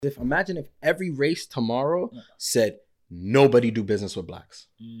Imagine if every race tomorrow said nobody do business with blacks.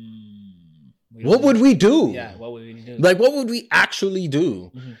 What would we do? Yeah, what would we do? Like, what would we actually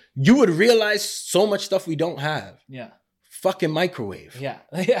do? Mm-hmm. You would realize so much stuff we don't have. Yeah. Fucking microwave. Yeah.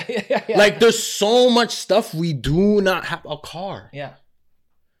 Like, there's so much stuff we do not have. A car. Yeah.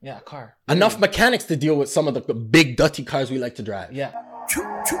 Yeah, a car. Enough mechanics to deal with some of the big dirty cars we like to drive. Yeah.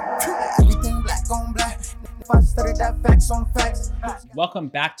 Everything black on black. If I studied that facts on facts. Welcome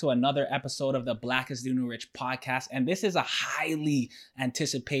back to another episode of the Black is the New Rich podcast. And this is a highly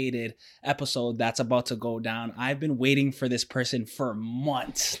anticipated episode that's about to go down. I've been waiting for this person for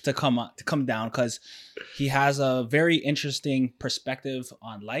months to come down because he has a very interesting perspective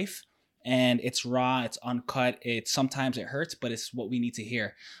on life. And it's raw, it's uncut, sometimes it hurts, but it's what we need to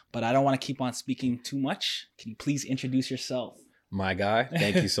hear. But I don't want to keep on speaking too much. Can you please introduce yourself? My guy,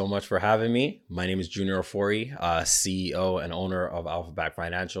 thank you so much for having me. My name is Junior Ofori, CEO and owner of Alphaback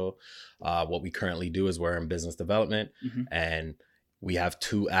Financial. What we currently do is we're in business development, and we have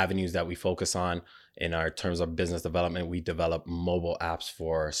two avenues that we focus on. In our terms of business development, we develop mobile apps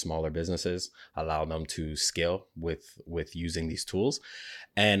for smaller businesses, allow them to scale with using these tools,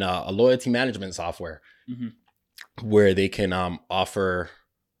 and a loyalty management software where they can offer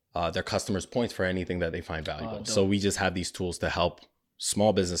their customers points for anything that they find valuable. So we just have these tools to help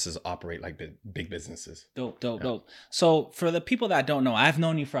small businesses operate like big businesses. Dope. So for the people that don't know, I've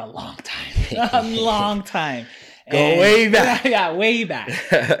known you for a long time. Go way back. Yeah, way back.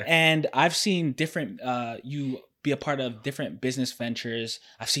 And I've seen different, you be a part of different business ventures.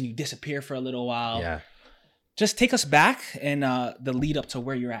 I've seen you disappear for a little while. Yeah. Just take us back and the lead up to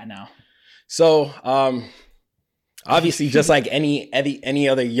where you're at now. So, obviously, just like any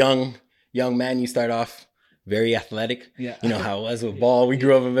other young man, you start off very athletic. Yeah. You know how it was with ball. We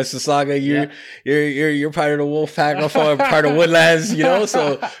grew up in Mississauga. You're part of the Wolf Pack. I'm part of Woodlands. You know,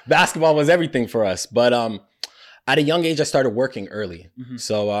 so basketball was everything for us. But at a young age, I started working early.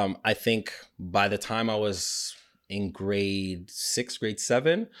 So I think by the time I was in grade 6, grade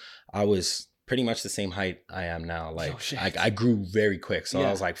 7, I was pretty much the same height I am now. Like I grew very quick. So I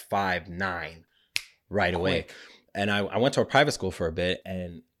was like 5'9" right away. And I went to a private school for a bit.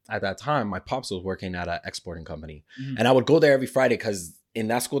 And at that time, my pops was working at an exporting company. And I would go there every Friday because in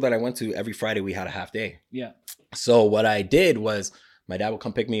that school that I went to, every Friday we had a half day. Yeah. So what I did was my dad would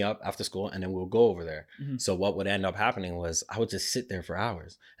come pick me up after school and then we'll go over there. So what would end up happening was I would just sit there for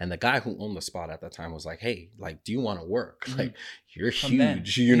hours. And the guy who owned the spot at that time was like, hey, like, do you want to work? Like, you're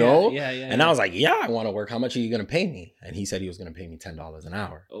huge, you know? Yeah. And I was like, yeah, I want to work. How much are you going to pay me? And he said he was going to pay me $10 an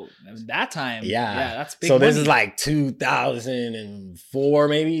hour. Oh, that time. Yeah. That's big So money. this is like 2004,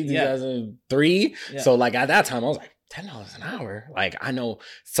 maybe 2003. Yeah. So like at that time I was like, $10 an hour. Like I know.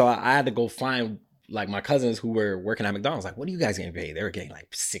 So I had to go find like my cousins who were working at McDonald's, like, what are you guys getting paid? They were getting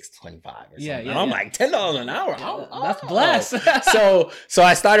like $6.25 or something. And I'm like, $10 an hour. That's blessed. So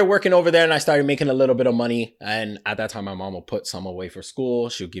I started working over there and I started making a little bit of money. And at that time, my mom would put some away for school.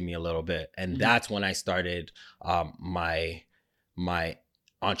 She'll give me a little bit. And that's when I started my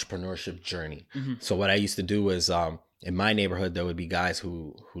entrepreneurship journey. So what I used to do was in my neighborhood, there would be guys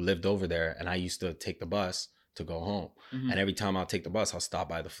who lived over there. And I used to take the bus to go home. And every time I'll take the bus, I'll stop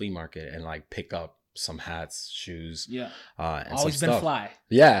by the flea market and like pick up some hats, shoes, and always some been stuff. fly.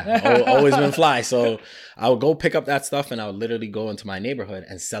 Yeah, always been fly. So I would go pick up that stuff and I would literally go into my neighborhood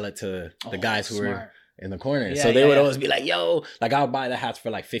and sell it to the guys who were in the corner. Yeah, so they would always be like, yo, like I'll buy the hats for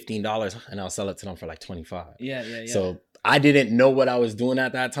like $15 and I'll sell it to them for like $25. Yeah. So I didn't know what I was doing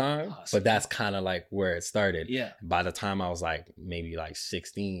at that time, but that's kind of like where it started. Yeah. By the time I was like maybe like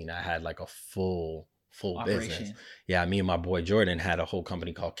 16, I had like a full operation. Business. Yeah, me and my boy Jordan had a whole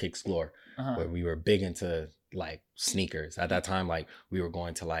company called Kicks Glore, where we were big into like sneakers. At that time, like we were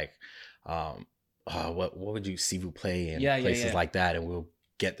going to like what would you S'il vous plaît and places like that, and we'll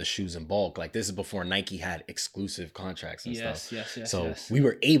get the shoes in bulk. Like this is before Nike had exclusive contracts and stuff. Yes. So we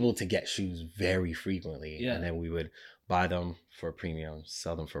were able to get shoes very frequently, and then we would buy them for a premium,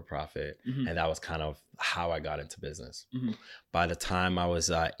 sell them for profit, and that was kind of how I got into business. By the time I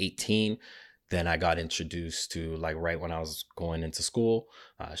was 18. Then I got introduced to, like right when I was going into school,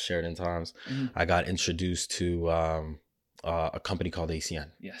 Sheridan Times, I got introduced to a company called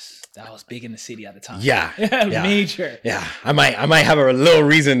ACN. Yes, that was big in the city at the time. Yeah. Major. Yeah, I might have a little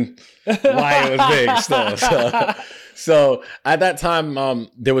reason why it was big still. So at that time,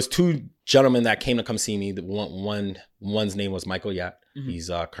 there was two gentlemen that came to come see me. One's name was Michael Yat.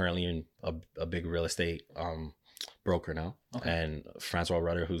 He's currently in a big real estate broker now, and Francois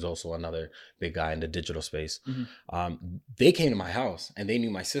Rudder, who's also another big guy in the digital space. They came to my house and they knew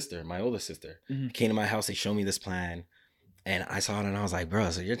my sister, my older sister. Came to my house, they showed me this plan. And I saw it and I was like, bro,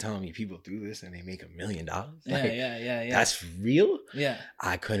 so you're telling me people do this and they make $1 million? Yeah. That's real? Yeah.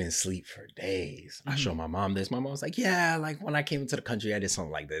 I couldn't sleep for days. I Mhm. showed my mom this. My mom was like, yeah, like when I came into the country, I did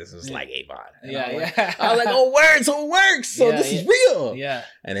something like this. It was Yeah. like Avon. And Yeah, I was like, yeah. I was like, oh, word, so it works. So Yeah, this is real. Yeah.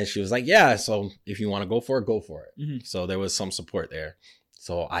 And then she was like, yeah, so if you want to go for it, go for it. Mhm. So there was some support there.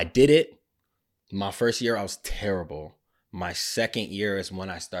 So I did it. My first year, I was terrible. My second year is when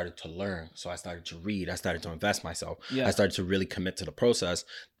I started to learn. So I started to read. I started to invest myself. Yeah. I started to really commit to the process.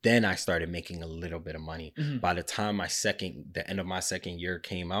 Then I started making a little bit of money. Mhm. By the time the end of my second year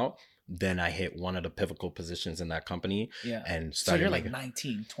came out, then I hit one of the pivotal positions in that company Yeah. and So started you're like making.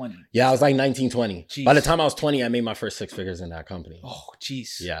 19, 20. Yeah, I was like 19, 20. Jeez. By the time I was 20, I made my first 6 figures in that company. Oh,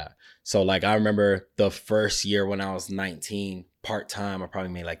 jeez. Yeah. So like I remember the first year when I was 19, part-time, I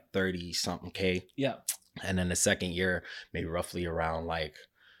probably made like 30 something K. Yeah. And then the second year, maybe roughly around like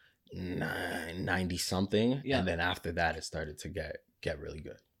 90 something. Yeah. And then after that, it started to get really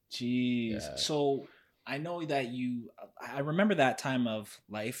good. Jeez. Yeah. So I know that I remember that time of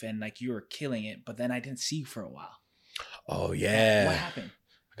life and like you were killing it, but then I didn't see you for a while. Oh yeah. What happened?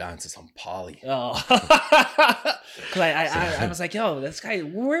 I got into some poly. Oh, because I was like, yo, this guy,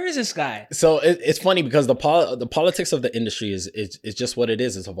 where is this guy? So it's funny because the politics of the industry is just what it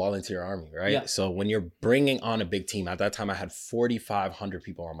is. It's a volunteer army, right? Yeah. So when you're bringing on a big team, at that time I had 4,500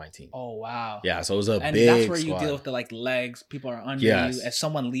 people on my team. Oh, wow. Yeah, so it was a And big that's where you squad. deal with the like legs. People are under Yes. you. As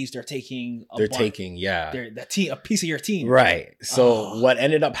someone leaves, they're taking a They're bunch. taking, yeah. They're the team, a piece of your team. Right. So Oh. what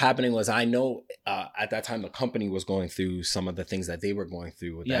ended up happening was I know at that time the company was going through some of the things that they were going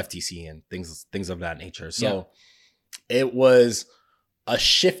through with Yeah. the FTC and things of that nature. So it was a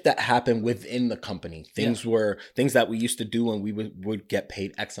shift that happened within the company. Things were things that we used to do and we would get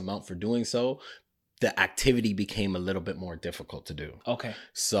paid X amount for doing so. The activity became a little bit more difficult to do. Okay.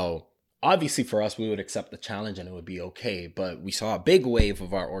 So obviously for us, we would accept the challenge and it would be okay. But we saw a big wave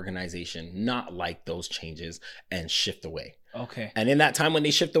of our organization not like those changes and shift away. Okay. And in that time when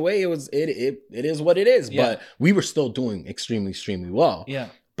they shift away, it is what it is. Yeah. But we were still doing extremely, extremely well. Yeah.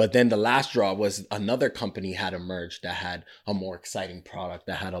 But then the last draw was another company had emerged that had a more exciting product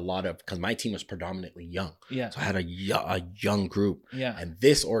that had a lot of, because my team was predominantly young. Yeah. So I had a young group. Yeah. And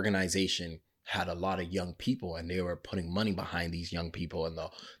this organization had a lot of young people and they were putting money behind these young people, and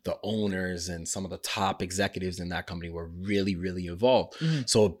the owners and some of the top executives in that company were really, really involved. Mhm.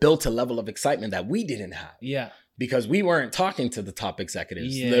 So it built a level of excitement that we didn't have. Yeah. Because we weren't talking to the top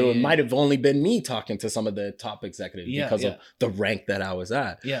executives. Yeah, There yeah. might have only been me talking to some of the top executives Yeah, because yeah. of the rank that I was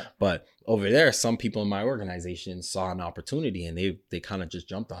at. Yeah. But over there, some people in my organization saw an opportunity and they kind of just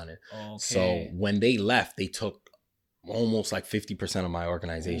jumped on it. Okay. So when they left, they took almost like 50% of my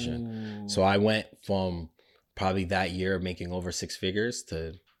organization. Ooh. So I went from probably that year making over 6 figures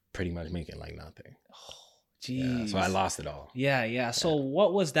to pretty much making like nothing. Jeez. Yeah, so I lost it all. Yeah, yeah. So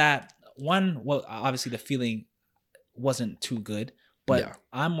what was that? One, well, obviously the feeling wasn't too good, but Yeah.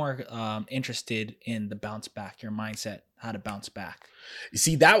 I'm more interested in the bounce back, your mindset, how to bounce back. You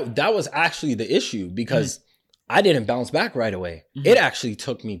see, that was actually the issue because I didn't bounce back right away. Mhm. It actually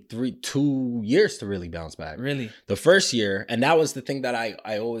took me 2 years to really bounce back. Really? The first year, and that was the thing that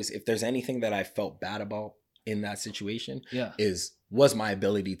I always, if there's anything that I felt bad about in that situation, Yeah. was my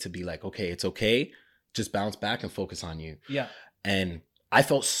ability to be like, okay, it's okay, just bounce back and focus on you. Yeah. And I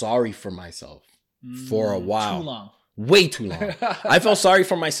felt sorry for myself for a while. Too long. Way too long. I felt sorry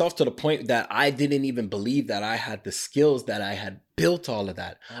for myself to the point that I didn't even believe that I had the skills that I had built all of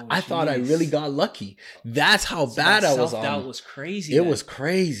that. Oh, I thought I jeez. really got lucky. That's how So bad that I was self-doubt on. was crazy. It then. was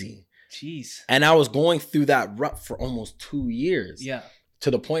crazy. Jeez. And I was going through that rut for almost 2 years. Yeah.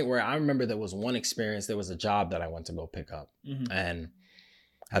 To the point where I remember there was one experience, there was a job that I went to go pick up. Mhm. And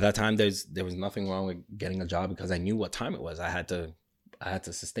at that time, there was nothing wrong with getting a job because I knew what time it was. I had to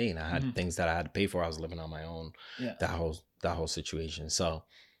sustain. I had Mhm. things that I had to pay for. I was living on my own. Yeah. That whole situation. So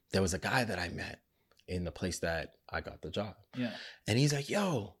there was a guy that I met in the place that I got the job. Yeah. And he's like,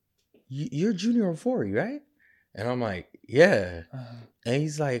 yo, you're Junior Ofori, right? And I'm like, yeah. Uh-huh. And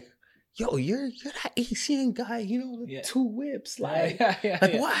he's like, yo, you're that Asian guy, you know, with Yeah. 2 whips. Like,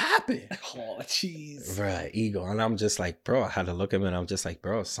 yeah. what happened? Oh, jeez. Right, ego. And I'm just like, bro, I had to look at him and I'm just like,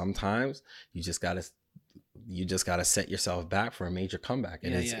 bro, sometimes you just gotta set yourself back for a major comeback.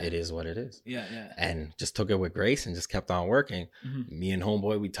 And it is what it is. Yeah, yeah. And just took it with grace and just kept on working. Mhm. Me and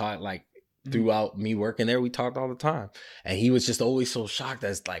homeboy, we talked like Mhm. throughout me working there, we talked all the time. And he was just always so shocked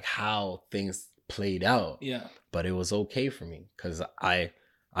as like how things played out. Yeah. But it was okay for me because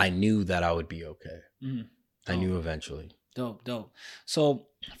I knew that I would be okay. Mhm. I knew eventually. Dope. So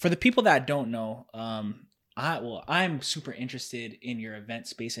for the people that don't know, I'm super interested in your event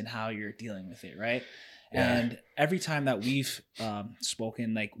space and how you're dealing with it, right? Yeah. And every time that we've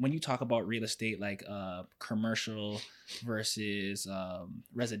spoken, like when you talk about real estate, like commercial versus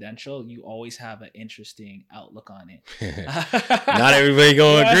residential, you always have an interesting outlook on it. Not everybody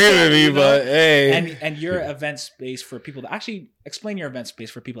gonna agree with me, you know? but hey. And your event space, for people that actually explain your event space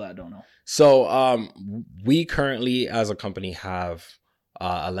for people that don't know. So we currently as a company have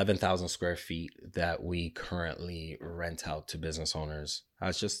 11,000 square feet that we currently rent out to business owners.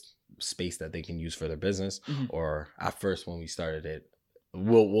 It's just space that they can use for their business. Or at first when we started it,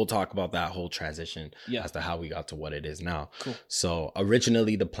 we'll talk about that whole transition as to how we got to what it is now. Cool. So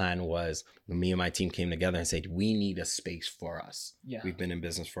originally the plan was me and my team came together and said, we need a space for us. We've been in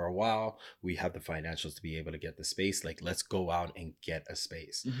business for a while. We have the financials to be able to get the space. Like, let's go out and get a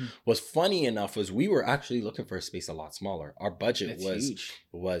space. What's funny enough was we were actually looking for a space a lot smaller. Our budget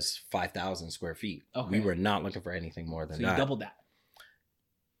was 5,000 square feet. Okay. We were not looking for anything more than So that. you doubled that.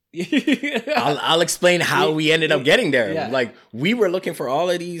 I'll explain how we ended up getting there. Yeah. Like, we were looking for all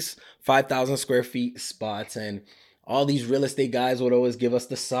of these 5,000 square feet spots, and all these real estate guys would always give us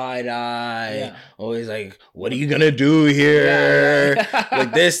the side eye. Always like, what are you gonna do here?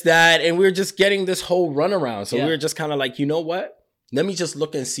 Like this, that. And we were just getting this whole runaround. So we were just kind of like, you know what? Let me just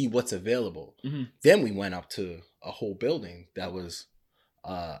look and see what's available. Then we went up to a whole building that was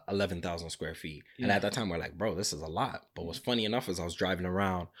 11,000 square feet. And at that time we're like, bro, this is a lot. But what's funny enough is I was driving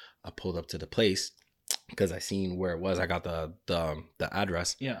around, I pulled up to the place because I seen where it was. I got the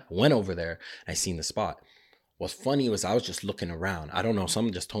address. Went over there, I seen the spot. What's funny was I was just looking around. I don't know,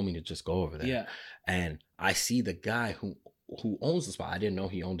 someone just told me to just go over there. And I see the guy who owns the spot. I didn't know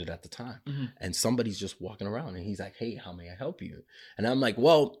he owned it at the time. And somebody's just walking around and he's like, hey, how may I help you? And I'm like,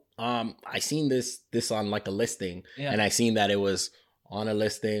 well, I seen this on like a listing, and I seen that it was on a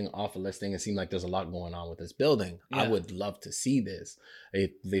listing, off a listing. It seemed like there's a lot going on with this building. I would love to see this.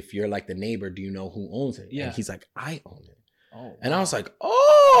 If you're like the neighbor, do you know who owns it? And he's like, I own it. And I was like,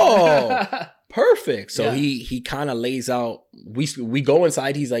 oh, perfect. So he kind of lays out, we go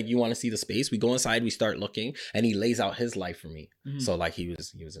inside. He's like, you want to see the space? We go inside, we start looking, and he lays out his life for me. So like he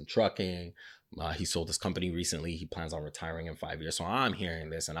was in trucking. He sold his company recently. He plans on retiring in 5 years. So I'm hearing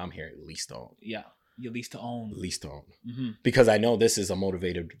this, and I'm hearing lease to own. You lease to own. Lease to own. Because I know this is a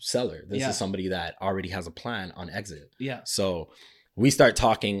motivated seller. This is somebody that already has a plan on exit. So we start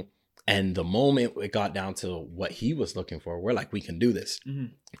talking, and the moment it got down to what he was looking for, we're like, we can do this.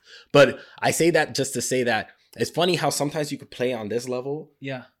 But I say that just to say that it's funny how sometimes you could play on this level.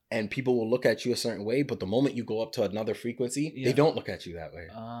 And people will look at you a certain way, but the moment you go up to another frequency, they don't look at you that way.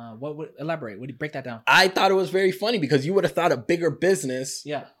 What would elaborate? Would you break that down? I thought it was very funny because you would have thought a bigger business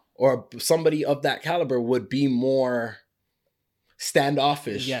or somebody of that caliber would be more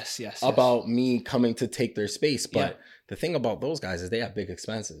standoffish about me coming to take their space. But the thing about those guys is they have big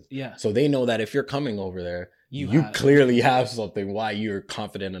expenses. So they know that if you're coming over there, you clearly have something why you're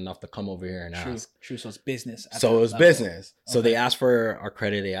confident enough to come over here and ask. True. So it's business. So it was business. So they asked for our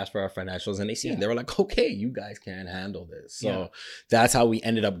credit, they asked for our financials, and they were like, okay, you guys can handle this. So that's how we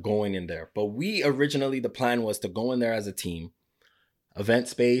ended up going in there. But we originally, the plan was to go in there as a team, event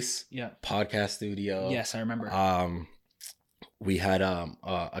space, podcast studio. Yes, I remember. We had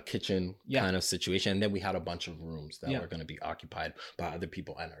a kitchen kind of situation, and then we had a bunch of rooms that were going to be occupied by other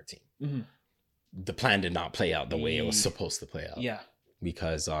people and our team. The plan did not play out the way it was supposed to play out.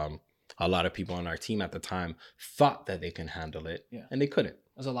 Because a lot of people on our team at the time thought that they can handle it, and they couldn't.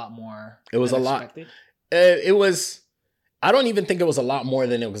 It was a lot more. It was a lot. It was. I don't even think it was a lot more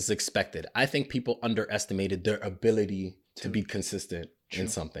than it was expected. I think people underestimated their ability to be consistent in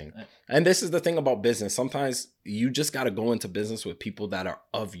something. And this is the thing about business. Sometimes you just got to go into business with people that are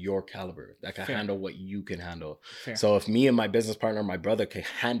of your caliber, that can handle what you can handle. So if me and my business partner, my brother, could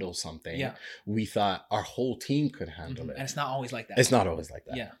handle something, we thought our whole team could handle it. And it's not always like that. It's not always like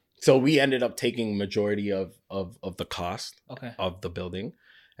that. So we ended up taking majority of the cost of the building.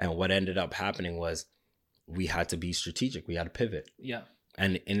 And what ended up happening was we had to be strategic. We had to pivot.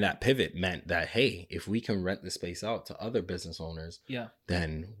 And in that pivot meant that, hey, if we can rent the space out to other business owners,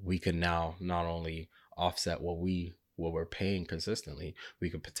 then we can now not only offset what we're paying consistently, we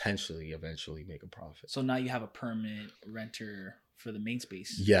could potentially eventually make a profit. So now you have a permanent renter for the main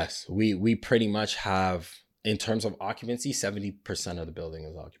space. Yes, we pretty much have, in terms of occupancy, 70% of the building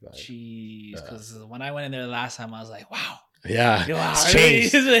is occupied. Jeez, because when I went in there last time, I was like, wow. Yeah, wow, it's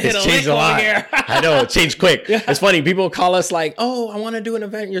changed. It's changed a lot. I know, it changed quick. It's funny. People call us like, oh, I want to do an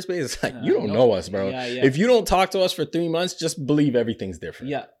event in your space. It's like, you don't know us, bro. If you don't talk to us for 3 months, just believe everything's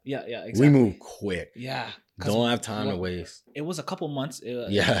different. Exactly. We move quick. Don't have time to waste. It was a couple months.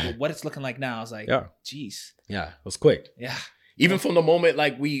 What it's looking like now, I was like, geez. Yeah, it was quick. Even from the moment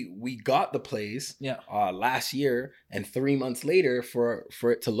like we got the place last year, and 3 months later for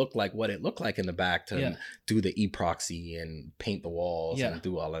it to look like what it looked like in the back, to do the e-proxy and paint the walls and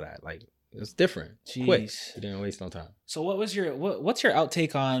do all of that. Like, it's different. Quick. You didn't waste no time. So what's your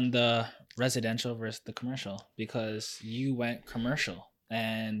outtake on the residential versus the commercial? Because you went commercial,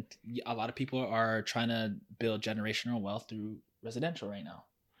 and a lot of people are trying to build generational wealth through residential right now.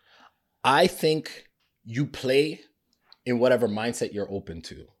 I think you play in whatever mindset you're open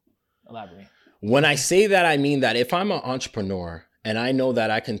to. Elaborate. When I say that, I mean that if I'm an entrepreneur and I know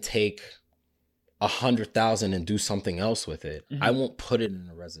that I can take 100,000 and do something else with it, I won't put it in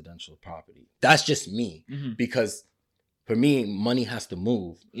a residential property. That's just me, because for me, money has to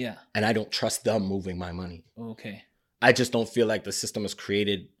move. Yeah. And I don't trust them moving my money. Okay. I just don't feel like the system is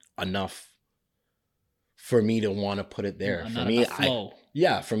created enough for me to want to put it there. For me,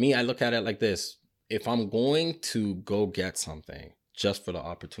 for me, I look at it like this. If I'm going to go get something just for the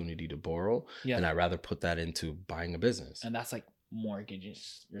opportunity to borrow, then I'd rather put that into buying a business. And that's like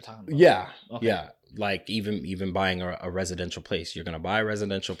mortgages you're talking about. Yeah. Okay. Yeah. Like even buying a residential place. You're going to buy a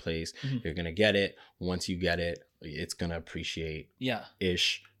residential place. You're going to get it. Once you get it, it's going to appreciate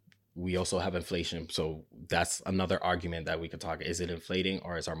ish. We also have inflation. So that's another argument that we could talk. Is it inflating,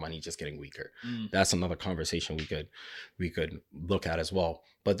 or is our money just getting weaker? That's another conversation we could look at as well.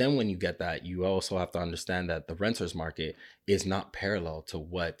 But then when you get that, you also have to understand that the renters market is not parallel to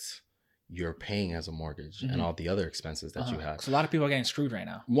what you're paying as a mortgage and all the other expenses that you have. So a lot of people are getting screwed right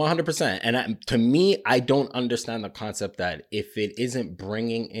now. 100%. And to me, I don't understand the concept that if it isn't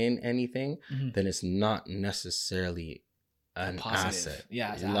bringing in anything, then it's not necessarily an asset.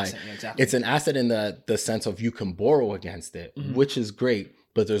 Yeah, it's an like, asset. Yeah, exactly. It's an asset in the sense of you can borrow against it, which is great.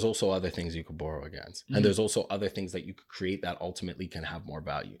 But there's also other things you could borrow against. And there's also other things that you could create that ultimately can have more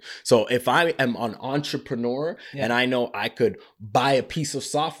value. So if I am an entrepreneur and I know I could buy a piece of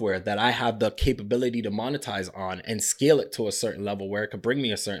software that I have the capability to monetize on and scale it to a certain level where it could bring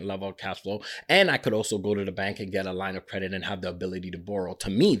me a certain level of cash flow, and I could also go to the bank and get a line of credit and have the ability to borrow, to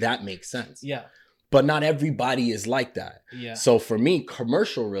me, that makes sense. Yeah. But not everybody is like that. Yeah. So for me,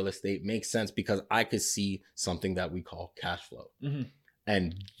 commercial real estate makes sense because I could see something that we call cash flow.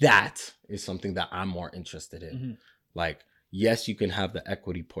 And that is something that I'm more interested in. Like, yes, you can have the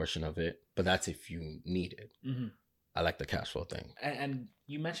equity portion of it, but that's if you need it. I like the cash flow thing. And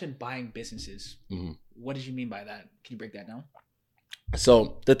you mentioned buying businesses. What did you mean by that? Can you break that down?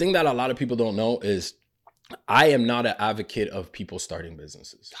 So the thing that a lot of people don't know is I am not an advocate of people starting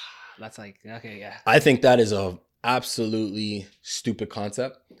businesses. That's like, okay, yeah. I think that is a absolutely stupid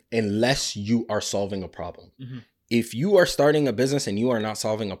concept unless you are solving a problem. If you are starting a business and you are not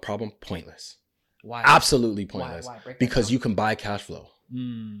solving a problem, pointless. Why? Absolutely pointless. Why? Because you can buy cash flow.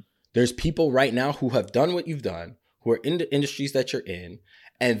 There's people right now who have done what you've done, who are in the industries that you're in,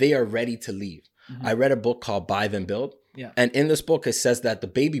 and they are ready to leave. I read a book called Buy Then Build. Yeah. And in this book, it says that the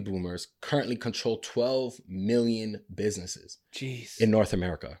baby boomers currently control 12 million businesses in North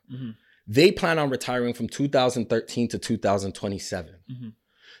America. They plan on retiring from 2013 to 2027.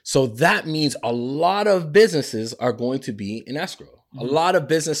 So that means a lot of businesses are going to be in escrow. A lot of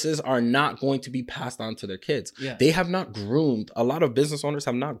businesses are not going to be passed on to their kids. They have not groomed. A lot of business owners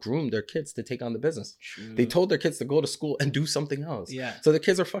have not groomed their kids to take on the business. They told their kids to go to school and do something else. So the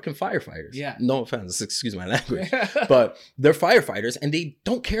kids are fucking firefighters. No offense, excuse my language. But they're firefighters and they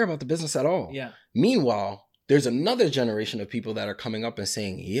don't care about the business at all. Meanwhile, there's another generation of people that are coming up and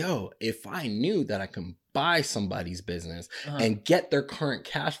saying, yo, if I knew that I can buy somebody's business and get their current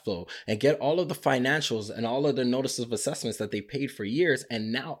cash flow and get all of the financials and all of the notices of assessments that they paid for years,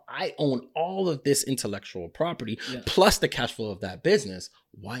 and now I own all of this intellectual property plus the cash flow of that business,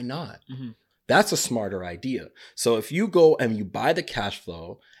 why not? That's a smarter idea. So if you go and you buy the cash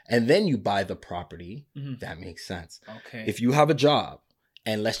flow and then you buy the property, that makes sense. If you have a job,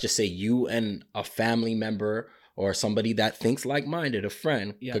 and let's just say you and a family member or somebody that thinks like-minded, a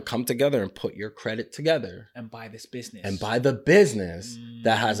friend, could come together and put your credit together. And buy this business. And buy the business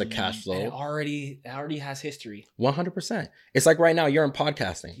that has a cash flow. And it already has history. 100%. It's like right now, you're in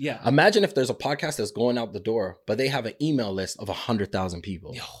podcasting. Imagine if there's a podcast that's going out the door, but they have an email list of 100,000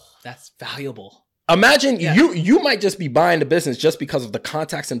 people. Yo, that's valuable. Imagine you might just be buying the business just because of the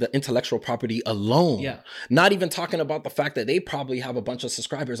contacts and the intellectual property alone. Not even talking about the fact that they probably have a bunch of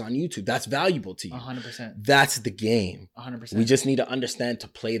subscribers on YouTube. That's valuable to you. 100%. That's the game. 100%. We just need to understand to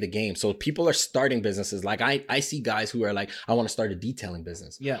play the game. So people are starting businesses. Like I see guys who are like, I want to start a detailing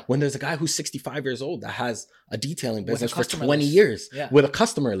business. When there's a guy who's 65 years old that has a detailing business for 20 years with a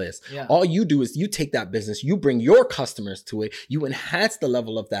customer list. All you do is you take that business, you bring your customers to it, you enhance the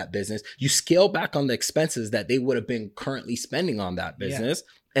level of that business, you scale back back on the expenses that they would have been currently spending on that business.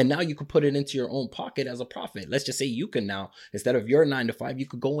 And now you could put it into your own pocket as a profit. Let's just say you can now, instead of your 9 to 5, you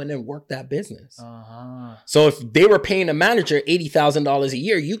could go in and work that business. So if they were paying a manager $80,000 a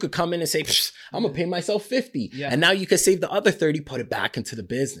year, you could come in and say, I'm going to pay myself $50,000. Yeah. And now you could save the other 30, put it back into the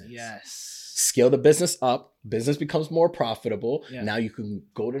business. Yes. Scale the business up. Business becomes more profitable. Yeah. Now you can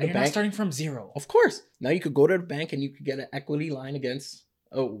go to the And you're not bank. starting from zero. Of course. Now you could go to the bank and you could get an equity line against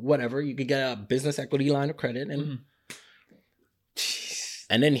whatever. You could get a business equity line of credit. And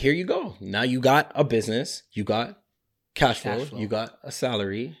and then here you go. Now you got a business, you got cash flow, you got a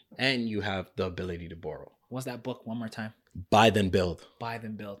salary, and you have the ability to borrow. What's that book? One more time. Buy then build. Buy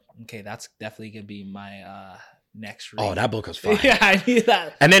then build. Okay, that's definitely gonna be my next read. Oh, that book was fire. Yeah, I need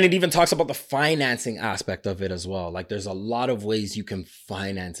that. And then it even talks about the financing aspect of it as well. Like there's a lot of ways you can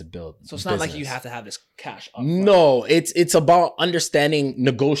finance a build. So it's not like you have to have this cash up front. No, it's about understanding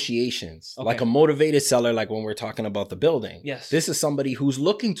negotiations. Okay. Like a motivated seller, like when we're talking about the building. Yes. This is somebody who's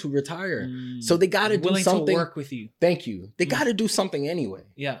looking to retire. So they got to do willing something. to work with you. Thank you. They got to do something anyway.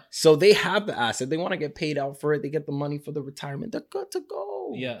 Yeah. So they have the asset. They want to get paid out for it. They get the money for the retirement. They're good to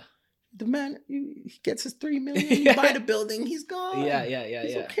go. Yeah. The man, he gets his $3 million. You buy the building, he's gone. Yeah.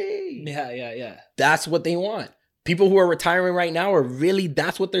 He's okay. Yeah. That's what they want. People who are retiring right now are really,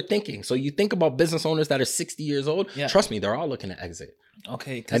 that's what they're thinking. So you think about business owners that are 60 years old. Yeah. Trust me, they're all looking to exit.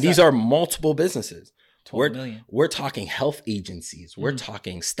 Okay. And these are multiple businesses. 12 million. We're talking health agencies. We're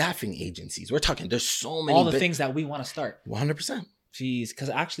talking staffing agencies. We're talking, there's so many. All the things that we want to start. 100%. Jeez. Because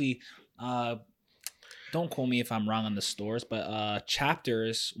actually, don't quote me if I'm wrong on the stores, but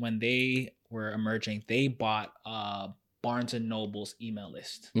Chapters, when they were emerging, they bought Barnes and Noble's email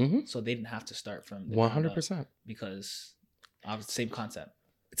list. So they didn't have to start from the ground up 100%. because of the same concept.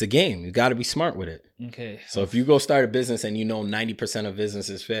 It's a game. You got to be smart with it. Okay. So if you go start a business and you know 90% of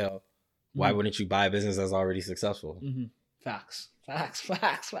businesses fail, why wouldn't you buy a business that's already successful? Facts. Like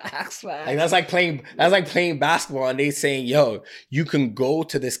that's like playing basketball and they saying, yo, you can go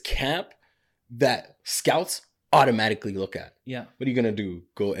to this camp that scouts automatically look at. Yeah. What are you gonna do?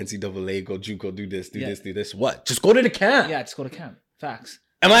 Go NCAA, go JUCO, do this, do this. What? Just go to the camp. Yeah, just go to camp. Facts.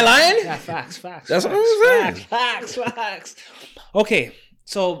 Am I lying? Yeah, facts. That's what I'm saying. Facts. Okay,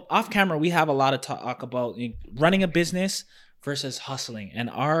 so off camera, we have a lot of talk about running a business versus hustling, and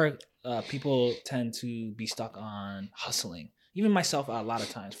our people tend to be stuck on hustling. Even myself, a lot of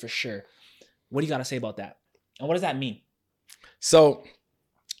times, for sure. What do you got to say about that? And what does that mean? So,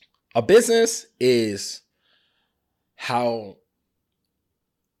 a business is how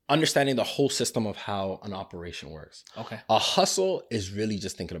understanding the whole system of how an operation works. Okay. A hustle is really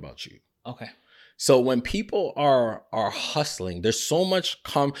just thinking about you. Okay. So when people are hustling, there's so much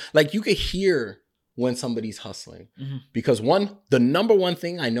like you could hear when somebody's hustling. Because the number one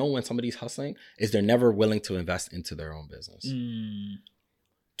thing I know when somebody's hustling is they're never willing to invest into their own business.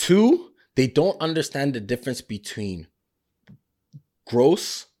 2, they don't understand the difference between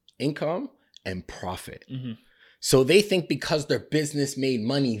gross income and profit. So they think because their business made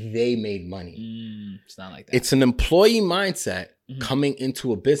money, they made money. It's not like that. It's an employee mindset coming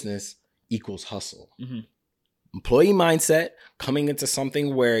into a business equals hustle. Employee mindset coming into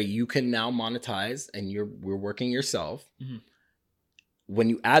something where you can now monetize and we're working yourself. When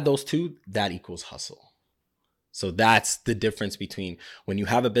you add those two, that equals hustle. So that's the difference between when you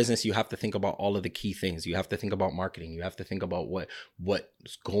have a business, you have to think about all of the key things. You have to think about marketing. You have to think about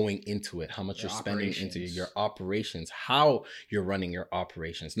what's going into it, how much you're spending into your operations, how you're running your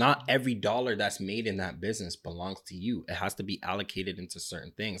operations. Not every dollar that's made in that business belongs to you. It has to be allocated into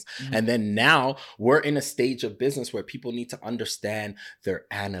certain things. And then now we're in a stage of business where people need to understand their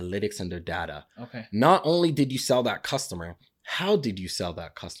analytics and their data. Okay. Not only did you sell that customer, how did you sell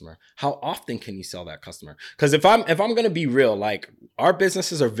that customer? How often can you sell that customer? Because if I'm going to be real, like our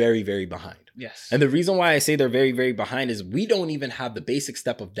businesses are very, very behind. Yes. And the reason why I say they're very, very behind is we don't even have the basic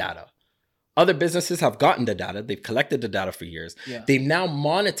step of data. Other businesses have gotten the data. They've collected the data for years. Yeah. They've now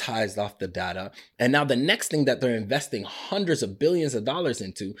monetized off the data. And now the next thing that they're investing hundreds of billions of dollars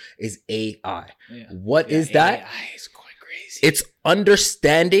into is AI. Yeah. What is that? AI is going crazy. It's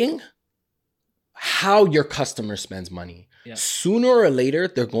understanding how your customer spends money. Yeah. Sooner or later,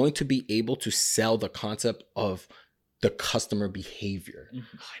 they're going to be able to sell the concept of the customer behavior. I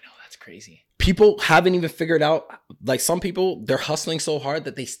know, that's crazy. People haven't even figured out, like some people, they're hustling so hard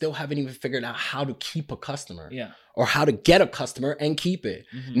that they still haven't even figured out how to keep a customer. Yeah. Or how to get a customer and keep it.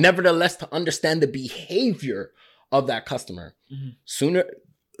 Nevertheless, to understand the behavior of that customer. Sooner,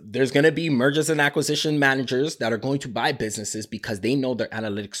 there's going to be mergers and acquisition managers that are going to buy businesses because they know their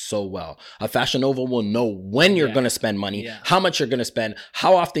analytics so well. A Fashion Nova will know when you're going to spend money, how much you're going to spend,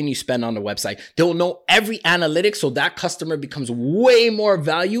 how often you spend on the website. They'll know every analytic, so that customer becomes way more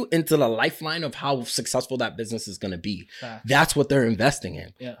value into the lifeline of how successful that business is going to be. That's what they're investing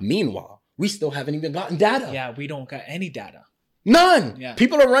in. Meanwhile, we still haven't even gotten data. Yeah, we don't got any data. None. Yeah.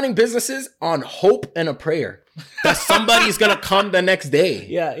 People are running businesses on hope and a prayer that somebody's going to come the next day.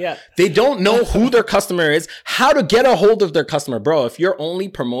 Yeah. They don't know who their customer is, how to get a hold of their customer. Bro, if you're only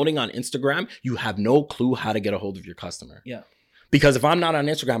promoting on Instagram, you have no clue how to get a hold of your customer. Yeah. Because if I'm not on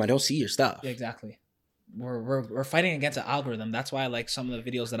Instagram, I don't see your stuff. Yeah, exactly. We're fighting against an algorithm. That's why I like some of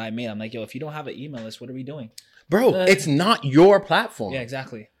the videos that I made. I'm like, yo, if you don't have an email list, what are we doing? Bro, it's not your platform. Yeah,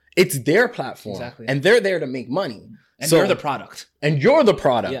 exactly. It's their platform. Exactly. And they're there to make money. And you're the product. And you're the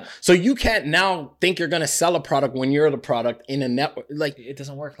product. Yeah. So you can't now think you're going to sell a product when you're the product in a network. Like, it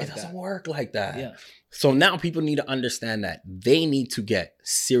doesn't work like that. It doesn't work like that. Yeah. So now people need to understand that they need to get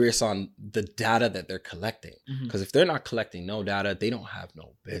serious on the data that they're collecting. Because if they're not collecting no data, they don't have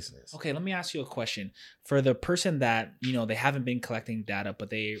no business. Okay, let me ask you a question. For the person that, you know, they haven't been collecting data, but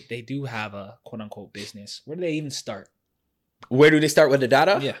they do have a quote unquote business, where do they even start? Where do they start with the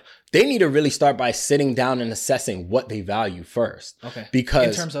data? Yeah. They need to really start by sitting down and assessing what they value first. Okay.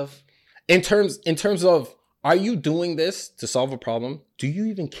 Because in terms of, are you doing this to solve a problem? Do you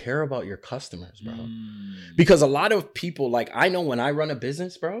even care about your customers, bro? Because a lot of people, like, I know when I run a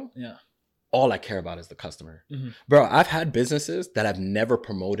business, bro, all I care about is the customer. Bro, I've had businesses that I've never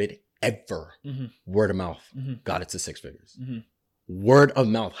promoted ever. Word of mouth. Got it to 6 figures. Word of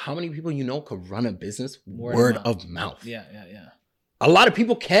mouth. How many people you know could run a business word of mouth? Yeah. A lot of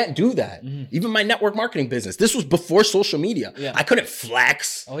people can't do that. Even my network marketing business. This was before social media. I couldn't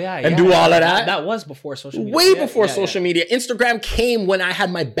flex and do all of that. That was before social media. Way before social media. Instagram came when I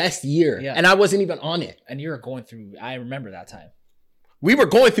had my best year and I wasn't even on it. And you were going through, I remember that time. We were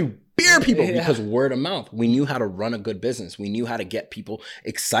going through beer people because word of mouth. We knew how to run a good business. We knew how to get people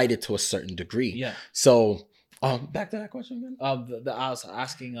excited to a certain degree. Yeah. So back to that question again. I was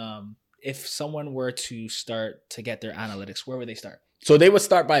asking if someone were to start to get their analytics, where would they start? So they would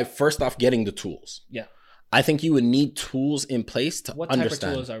start by first off getting the tools. Yeah. I think you would need tools in place to understand. What type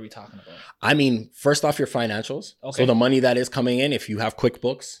of tools are we talking about? I mean, first off, your financials. Okay. So the money that is coming in, if you have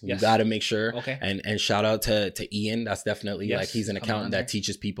QuickBooks, you got to make sure. Okay. And shout out to Ian. That's definitely like, he's an accountant that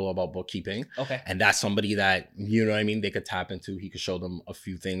teaches people about bookkeeping. Okay. And that's somebody that, you know what I mean, they could tap into. He could show them a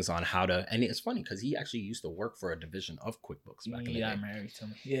few things on how to, and it's funny because he actually used to work for a division of QuickBooks back in the day. Yeah, married to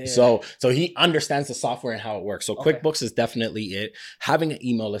me. Yeah. So he understands the software and how it works. So QuickBooks is definitely it. Having an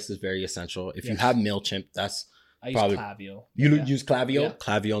email list is very essential. If you have MailChimp, that's I use Klaviyo. You use Klaviyo? Yeah.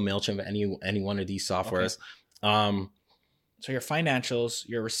 Klaviyo, MailChimp, any one of these softwares. Okay. So your financials,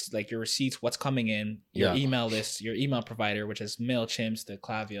 your receipts, what's coming in, your email list, your email provider, which is MailChimp, the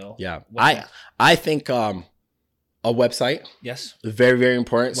Klaviyo. Yeah. I think a website. Yes. Is very, very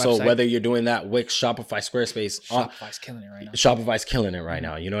important. Website. So whether you're doing that, Wix, Shopify, Squarespace. Shopify's killing it right now. Shopify's killing it right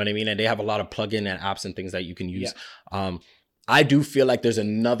now. You know what I mean? And they have a lot of plugin and apps and things that you can use. Yeah. I do feel like there's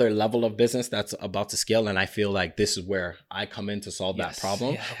another level of business that's about to scale. And I feel like this is where I come in to solve that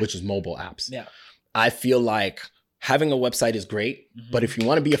problem, which is mobile apps. Yeah. I feel like having a website is great, but if you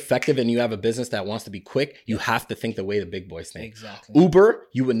want to be effective and you have a business that wants to be quick, you have to think the way the big boys think. Exactly. Uber,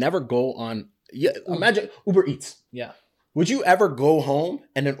 you would never go on. Imagine Uber Eats. Yeah. Would you ever go home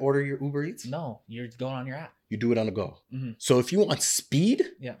and then order your Uber Eats? No, you're going on your app. You do it on the go. So if you want speed,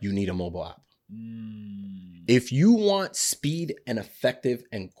 you need a mobile app. If you want speed and effective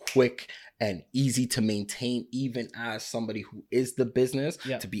and quick and easy to maintain, even as somebody who is the business,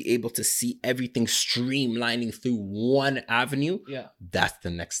 to be able to see everything streamlining through one avenue, that's the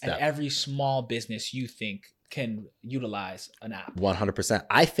next step. And every small business you think can utilize an app. 100%.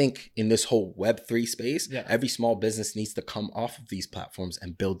 I think in this whole Web3 space, every small business needs to come off of these platforms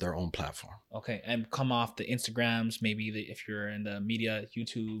and build their own platform. Okay. And come off the Instagrams, maybe if you're in the media,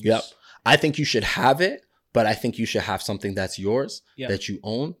 YouTube. Yep. I think you should have it, but I think you should have something that's yours, that you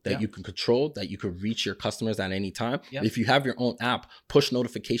own, that you can control, that you can reach your customers at any time. If you have your own app, push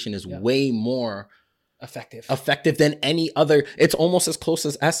notification is way more effective than any other. It's almost as close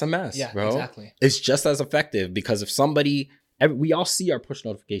as SMS, bro. Exactly. It's just as effective because if somebody, we all see our push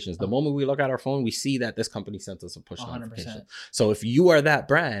notifications. The moment we look at our phone, we see that this company sent us a push 100%. notification. So if you are that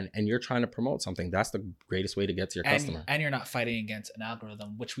brand and you're trying to promote something, that's the greatest way to get to your customer. And you're not fighting against an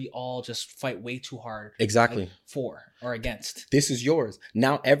algorithm, which we all just fight way too hard. Exactly. Like, for or against. This is yours.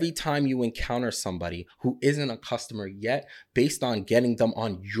 Now, every time you encounter somebody who isn't a customer yet, based on getting them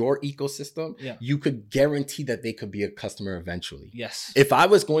on your ecosystem, you could guarantee that they could be a customer eventually. Yes. If I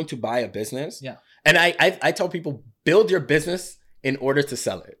was going to buy a business, and I tell people, build your business in order to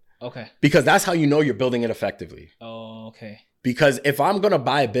sell it. Okay. Because that's how you know you're building it effectively. Oh, okay. Because if I'm going to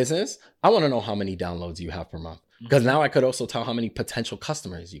buy a business, I want to know how many downloads you have per month. Because now I could also tell how many potential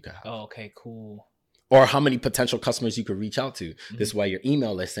customers you could have. Oh, okay, cool. Or how many potential customers you could reach out to. This is why your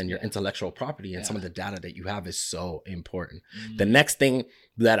email list and your intellectual property and some of the data that you have is so important. The next thing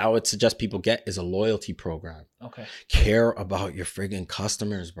that I would suggest people get is a loyalty program. Okay. Care about your friggin'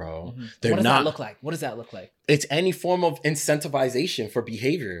 customers, bro. What does that look like? What does that look like? It's any form of incentivization for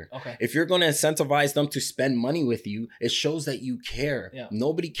behavior. Okay. If you're going to incentivize them to spend money with you, it shows that you care. Yeah.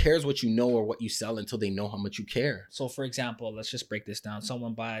 Nobody cares what you know or what you sell until they know how much you care. So, for example, let's just break this down.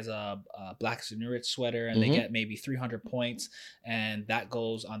 Someone buys a Black is the New Rich sweater and they get maybe 300 points, and that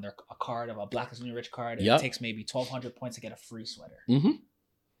goes on their a card of a Black is the New Rich card. And it takes maybe 1,200 points to get a free sweater.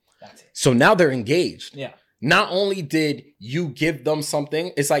 That's it. So now they're engaged. Yeah. Not only did you give them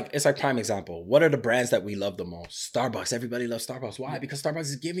something, it's like prime example. What are the brands that we love the most? Starbucks. Everybody loves Starbucks. Why? Because Starbucks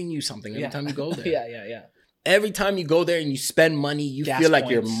is giving you something every time you go there. Yeah. Every time you go there and you spend money, you feel like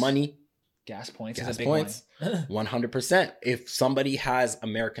your money. Gas points is a big one. 100%. If somebody has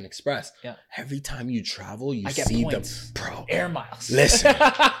American Express, every time you travel, you see them. Bro. Air miles. Listen.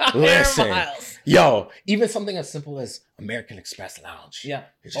 Air miles. Yo, even something as simple as American Express Lounge. Yeah.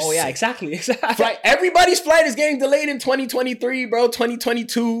 Oh, yeah, exactly. Everybody's flight is getting delayed in 2023, bro.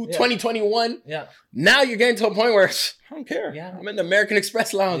 2022, 2021. Yeah. Now you're getting to a point where I don't care. Yeah. I'm in the American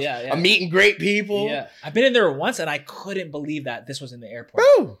Express Lounge. I'm meeting great people. Yeah. I've been in there once and I couldn't believe that this was in the airport.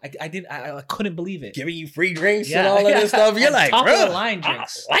 Bro. I couldn't believe it. Giving you free drinks and all of this stuff. You're like, top bro, of the line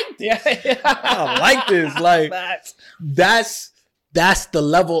drinks. I like this. I like this. Like, that's the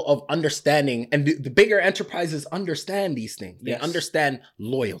level of understanding. And the bigger enterprises understand these things. They understand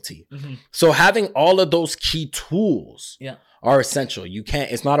loyalty. So having all of those key tools are essential. You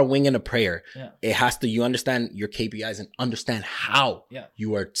can't, it's not a wing and a prayer. It has to, you understand your KPIs and understand how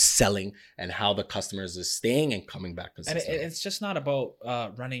you are selling and how the customers is staying and coming back consistently. And it's just not about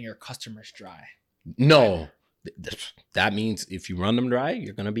running your customers dry. No. That means if you run them dry,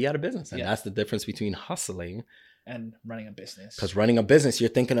 you're going to be out of business. And that's the difference between hustling and running a business. Because running a business, you're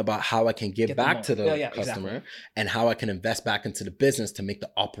thinking about how I can give back to the customer and how I can invest back into the business to make the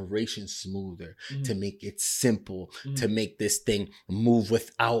operation smoother, to make it simple, to make this thing move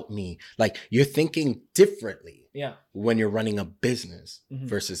without me. Like, you're thinking differently when you're running a business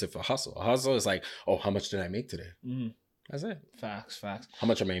versus if a hustle. A hustle is like, oh, how much did I make today? That's it. Facts. How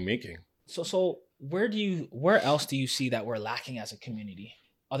much am I making? So where else do you see that we're lacking as a community?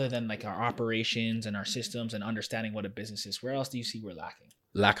 Other than like our operations and our systems and understanding what a business is, where else do you see we're lacking?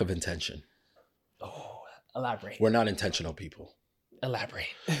 Lack of intention. Oh, elaborate. We're not intentional people. Elaborate.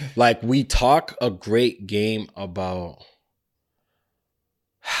 Like, we talk a great game about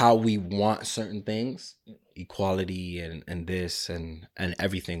how we want certain things, equality and this and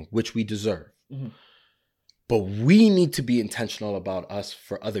everything, which we deserve. But we need to be intentional about us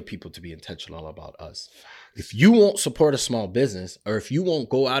for other people to be intentional about us. If you won't support a small business, or if you won't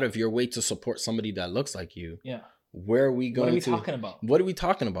go out of your way to support somebody that looks like you, where are we going to? What are we talking about? What are we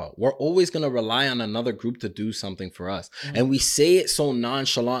talking about? We're always going to rely on another group to do something for us. And we say it so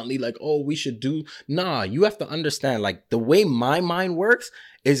nonchalantly, like, oh, we should do. Nah, you have to understand, like, the way my mind works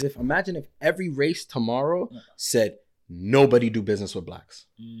is imagine if every race tomorrow said, nobody do business with blacks.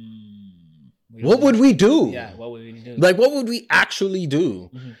 What would we do? Yeah, what would we do? Like, what would we actually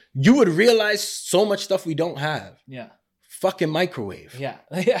do? You would realize so much stuff we don't have. Yeah. Fucking microwave. Yeah.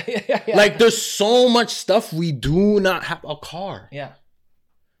 Like, there's so much stuff we do not have. A car. Yeah,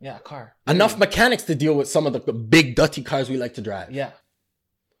 a car. Enough mechanics to deal with some of the big dirty cars we like to drive. Yeah.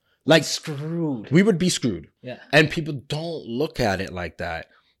 Like, screwed. We would be screwed. Yeah. And people don't look at it like that.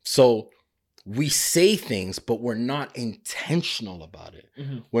 So we say things, but we're not intentional about it.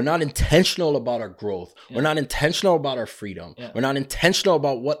 We're not intentional about our growth. We're not intentional about our freedom. We're not intentional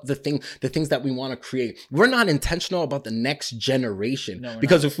about what the things that we want to create. We're not intentional about the next generation.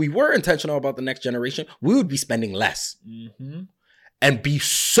 Because if we were intentional about the next generation, we would be spending less. And be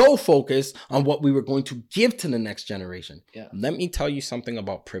so focused on what we were going to give to the next generation. Let me tell you something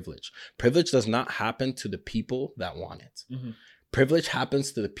about privilege. Privilege does not happen to the people that want it. Privilege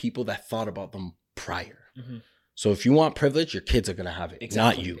happens to the people that thought about them prior. So if you want privilege, your kids are gonna have it,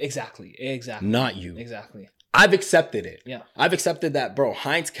 not you. Exactly. Not you. Exactly. I've accepted it. Yeah. I've accepted that, bro.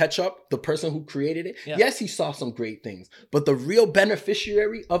 Heinz Ketchup, the person who created it, Yeah. yes, he saw some great things, but the real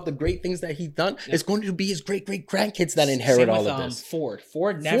beneficiary of the great things that he's done is going to be his great great grandkids that inherit Same all with, of this.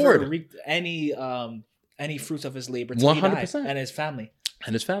 Ford never reaped any fruits of his labor till he died, 100%. and his family.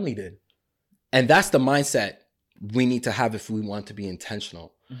 And his family did. And that's the mindset we need to have if we want to be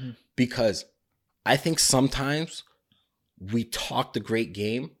intentional. Mhm. Because I think sometimes we talk the great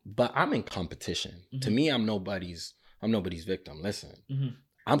game, but I'm in competition. To me, I'm nobody's victim. Listen, Mhm.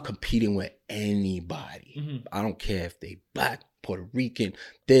 I'm competing with anybody. Mhm. I don't care if they black, Puerto Rican,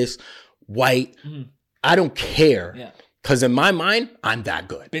 this, white. Mhm. I don't care. Yeah. Because in my mind, I'm that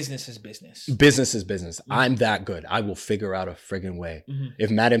good. Business is business. Business is business. I'm that good. I will figure out a friggin' way. Mhm. If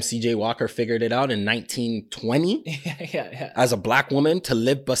Madam C.J. Walker figured it out in 1920 yeah. as a black woman to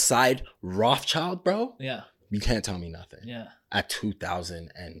live beside Rothschild, bro, Yeah. you can't tell me nothing. Yeah. At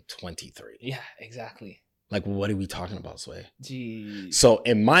 2023. Yeah. Exactly. Like, what are we talking about, Sway? Jeez. So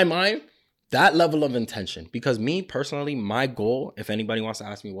in my mind, that level of intention, because me personally, my goal, if anybody wants to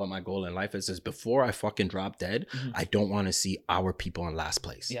ask me what my goal in life is before I fucking drop dead, I don't want to see our people in last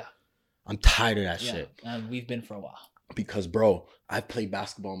place. Yeah. I'm tired of that Yeah. shit. And we've been for a while. Because, bro, I've played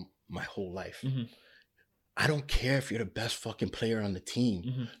basketball my whole life. Mhm. I don't care if you're the best fucking player on the team.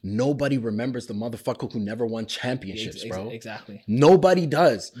 Mhm. Nobody remembers the motherfucker who never won championships, bro. Exactly. Nobody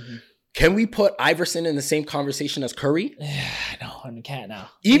does. Mhm. Can we put Iverson in the same conversation as Curry? No, and we can't now.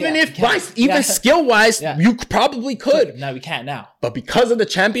 Even Yeah, if, we can't. even Yeah. skill-wise, Yeah. you probably could. No, we can't now. But because of the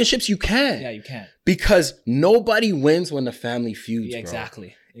championships, you can. Yeah, you can. Because nobody wins when the family feuds, Yeah, bro.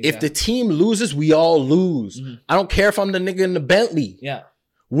 exactly. If the team loses, we all lose. Mhm. I don't care if I'm the nigga in the Bentley. Yeah.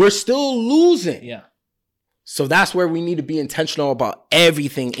 We're still losing. Yeah. So that's where we need to be intentional about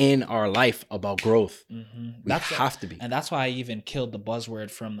everything in our life about growth. Mm-hmm. We have to be. And that's why I even killed the buzzword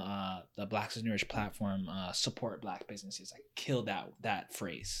from the Blacks is New Rich platform, support black businesses. I killed that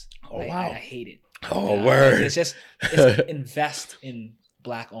phrase. Oh, I wow. hate it. Oh, Yeah, word. It's just invest in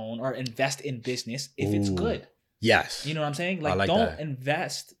black owned or invest in business if it's Ooh. good. Yes. You know what I'm saying? I like don't that.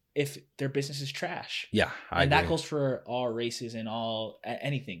 invest if their business is trash. Yeah. I And that agree. goes for all races and all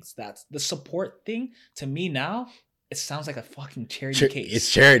anything. So that's the support thing. To me now, it sounds like a fucking charity case.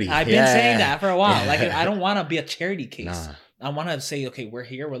 It's charity. I've been saying that for a while. Yeah. Like I don't want to be a charity case. Nah. I want to say, okay, we're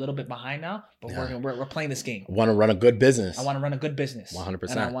here. We're a little bit behind now, but Yeah. we're playing this game. I want to run a good business. I want to run a good business. 100%.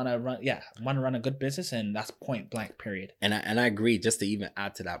 And I want to run a good business, and that's point blank. Period. And I agree. Just to even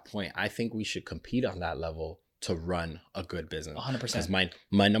add to that point, I think we should compete on that level to run a good business. 100%. Because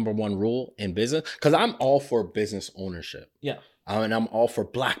my number one rule in business, because I'm all for business ownership. Yeah. And I'm all for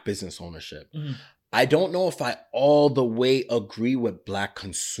black business ownership. Mhm. I don't know if I all the way agree with black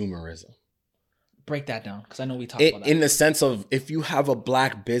consumerism. Break that down, because I know we talked about that. In the sense of, if you have a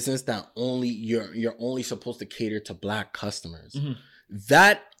black business that you're only supposed to cater to black customers, Mhm.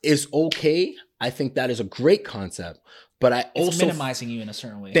 that is okay. I think that is a great concept. But I It's also minimizing you in a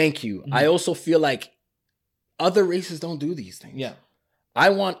certain way. thank you. Mhm. I also feel like other races don't do these things. Yeah. I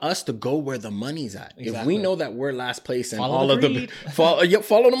want us to go where the money's at. If Exactly. we know that we're last place and Follow all the of the greed.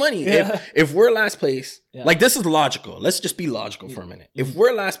 follow the money. Yeah. If we're last place, Yeah. like, this is logical. Let's just be logical for a minute. If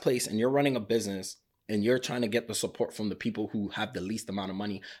we're last place and you're running a business and you're trying to get the support from the people who have the least amount of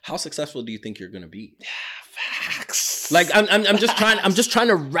money, how successful do you think you're going to be? Facts. Like, I'm just trying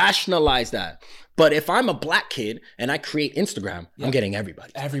to rationalize that. But if I'm a black kid and I create Instagram, Yeah. I'm getting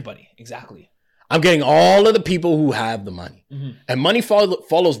everybody. Everybody. Exactly. I'm getting all of the people who have the money. Mhm. And money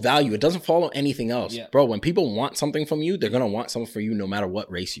follows value. It doesn't follow anything else. Yeah. Bro, when people want something from you, they're going to want something for you no matter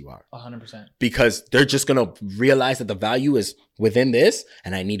what race you are. 100%. Because they're just going to realize that the value is within this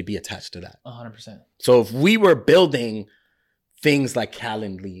and I need to be attached to that. 100%. So if we were building things like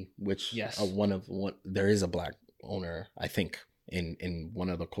Calendly, which Yes. there is a black owner, I think, in one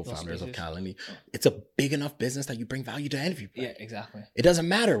of the co-founders of spaces. Calendly. Oh. It's a big enough business that you bring value to everybody. Yeah, exactly. It doesn't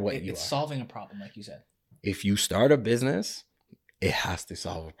matter what you It's are. solving a problem, like you said. If you start a business, it has to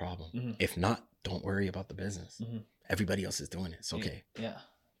solve a problem. Mhm. If not, don't worry about the business. Mhm. Everybody else is doing it. It's okay. Yeah.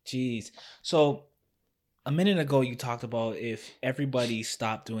 Jeez. So a minute ago, you talked about if everybody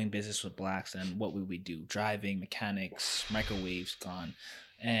stopped doing business with blacks, then what would we do? Driving, mechanics, microwaves gone.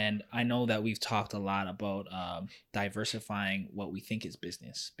 And I know that we've talked a lot about diversifying what we think is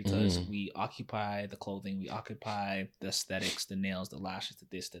business, because we occupy the clothing, we occupy the aesthetics, the nails, the lashes, the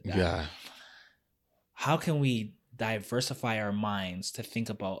this, the that. Yeah. How can we diversify our minds to think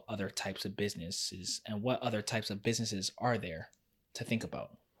about other types of businesses, and what other types of businesses are there to think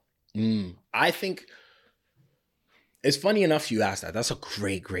about? I think It's funny enough you asked that. That's a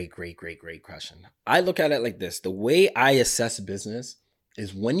great question. I look at it like this. The way I assess business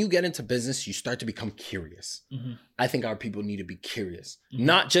is when you get into business, you start to become curious. Mm-hmm. I think our people need to be curious. Mhm.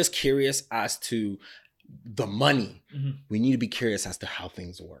 Not just curious as to the money. Mhm. We need to be curious as to how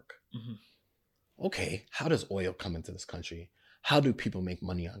things work. Mhm. Okay, how does oil come into this country? How do people make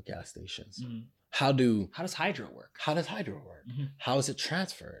money on gas stations? Mhm. How How does hydro work? does hydro work? Mhm. How is it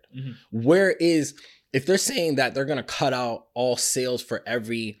transferred? Mhm. Where is, if they're saying that they're going to cut out all sales for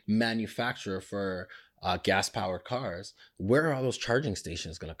every manufacturer for gas powered cars, where are all those charging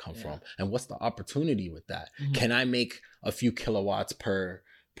stations going to come Yeah. from? And what's the opportunity with that? Mhm. Can I make a few kilowatts per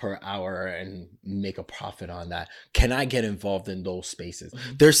hour and make a profit on that? Can I get involved in those spaces?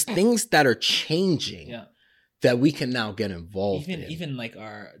 Mhm. There's things that are changing Yeah. that we can now get involved in. Even like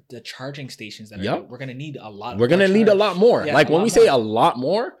the charging stations that Yep. we're gonna need a lot. We're going to need a lot more. Yeah, Like a when lot we say more. a lot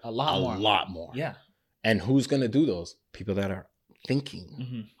more, a lot more. Yeah. And who's going to do those? People that are thinking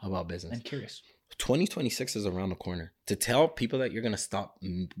Mm-hmm. about business. And curious. 2026 is around the corner. To tell people that you're going to stop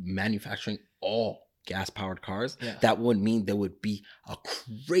manufacturing all gas-powered cars, Yeah. that would mean there would be a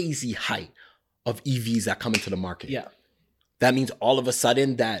crazy height of EVs that come into the market. Yeah. That means all of a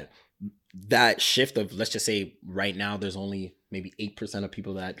sudden that shift of, let's just say right now there's only maybe 8% of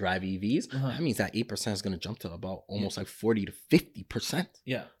people that drive EVs. Uh-huh. That means that 8% is going to jump to about almost like 40 to 50%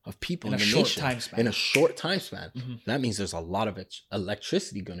 Yeah. of people In in, a the short nation time span. in a short time span. Mhm. That means there's a lot of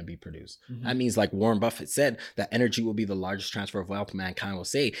electricity going to be produced. Mhm. That means, like Warren Buffett said, that energy will be the largest transfer of wealth mankind will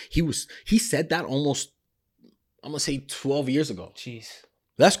say. He said that almost, I'm going to say 12 years ago. Jeez.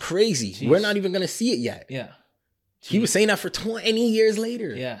 That's crazy. Jeez. We're not even going to see it yet. Yeah. He was saying that for 20 years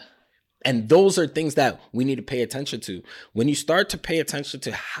later. Yeah. And those are things that we need to pay attention to. When you start to pay attention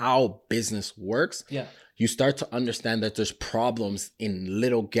to how business works, Yeah. you start to understand that there's problems in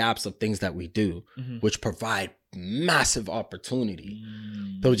little gaps of things that we do, Mhm. which provide massive opportunity.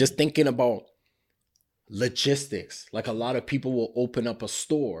 Mm. So just thinking about logistics, like a lot of people will open up a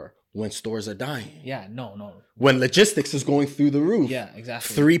store when stores are dying. Yeah. No. When logistics is going through the roof. Yeah.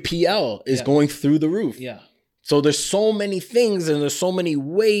 Exactly. 3PL is Yeah. going through the roof. Yeah. So there's so many things and there's so many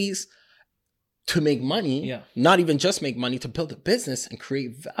ways to make money. Yeah. Not even just make money, to build a business and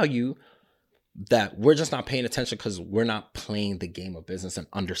create value, that we're just not paying attention because we're not playing the game of business and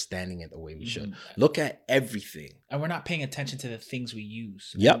understanding it the way we should. Mhm. Look at everything. And we're not paying attention to the things we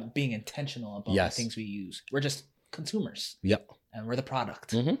use. Yep. And being intentional about Yes. the things we use. We're just consumers, Yep. and we're the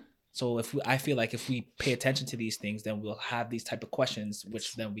product. Mhm. So I feel like if we pay attention to these things, then we'll have these type of questions,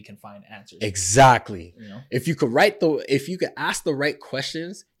 which then we can find answers. Exactly. You know, If you could ask the right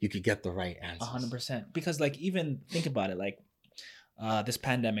questions, you could get the right answers. 100%. Because like, even think about it, like this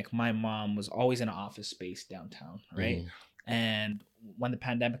pandemic, my mom was always in an office space downtown, right? Mhm. And when the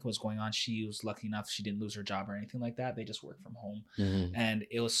pandemic was going on, she was lucky enough she didn't lose her job or anything like that. They just worked from home. Mhm. And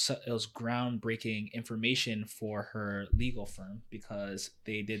it was groundbreaking information for her legal firm, because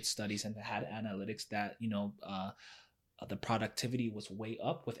they did studies and they had analytics that the productivity was way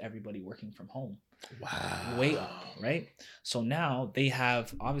up with everybody working from home. Wow. Way up, right? So now they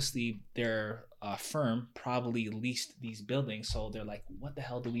have, obviously their firm probably leased these buildings, so they're like, what the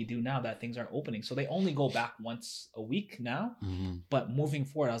hell do we do now that things aren't opening? So they only go back once a week now. Mhm. But moving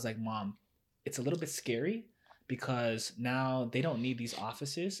forward, I was like, Mom, it's a little bit scary, because now they don't need these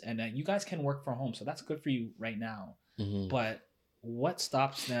offices, and you guys can work from home, so that's good for you right now. Mhm. But what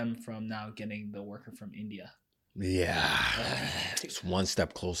stops them from now getting the worker from India? Yeah. It's one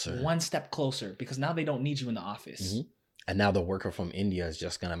step closer. One step closer, because now they don't need you in the office. Mhm. And now the worker from India is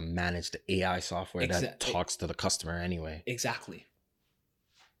just going to manage the AI software that Exactly. talks to the customer anyway. Exactly.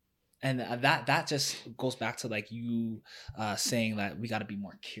 And that just goes back to like you saying that we got to be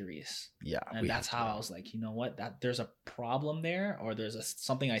more curious. Yeah. And that's how I was like, you know what, that there's a problem there, or there's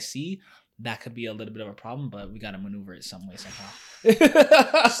something I see that could be a little bit of a problem, but we got to maneuver it some way, somehow.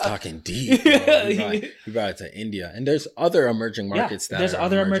 It's talking deep. Bro. We brought it to India. And there's other emerging markets that there's are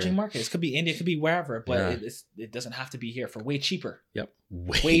other emerging markets. It could be India, it could be wherever, but Yeah. it doesn't have to be here, for way cheaper. Yep.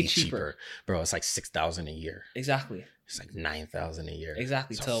 Way Way cheaper. cheaper. Bro, it's like $6,000 a year. Exactly. It's like $9,000 a year.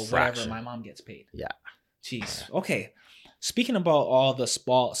 Exactly. It's a Till whatever fraction. my mom gets paid. Yeah. Jeez. Okay. Speaking about all the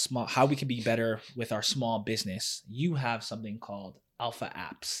small, how we can be better with our small business, you have something called Alpha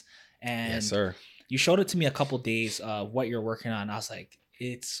Apps. And Yes, sir. you showed it to me a couple days of what you're working on. I was like,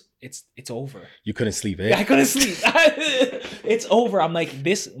 it's over. You couldn't sleep, I eh? couldn't sleep. It's over. I'm like,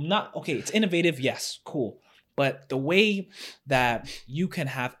 it's innovative, yes, cool. But the way that you can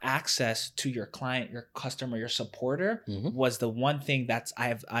have access to your client, your customer, your supporter was the one thing that's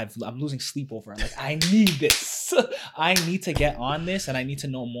I'm losing sleep over. I'm like, I need this. I need to get on this, and I need to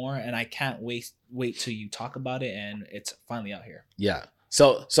know more, and I can't wait till you talk about it, and it's finally out here. Yeah.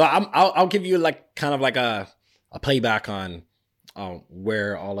 So I'll give you like kind of like a playback on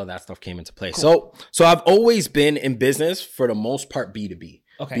where all of that stuff came into play. Cool. So I've always been in business for the most part B2B.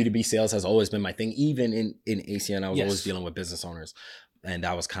 Okay. B2B sales has always been my thing. Even in ACN, I was always dealing with business owners, and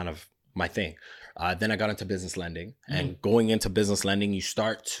that was kind of my thing. Then I got into business lending, and going into business lending, you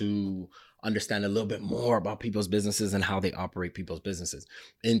start to understand a little bit more about people's businesses and how they operate people's businesses.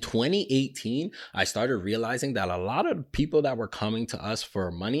 In 2018, I started realizing that a lot of people that were coming to us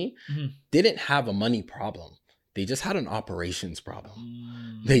for money didn't have a money problem. They just had an operations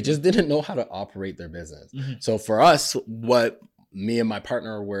problem. They just didn't know how to operate their business. So for us, what me and my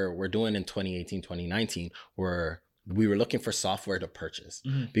partner were doing in 2018, 2019, we were looking for software to purchase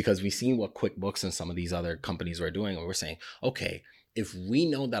because we seen what QuickBooks and some of these other companies were doing. And we're saying, okay, if we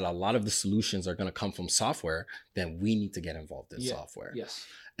know that a lot of the solutions are going to come from software, then we need to get involved in software. Yes.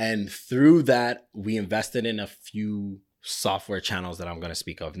 And through that, we invested in a few software channels that I'm going to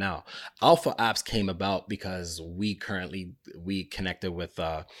speak of now. Alpha Apps came about because we connected with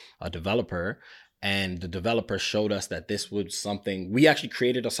a developer, and the developer showed us that this was something. We actually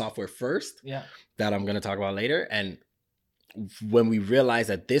created a software first that I'm going to talk about later. And when we realized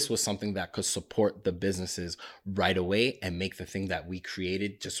that this was something that could support the businesses right away and make the thing that we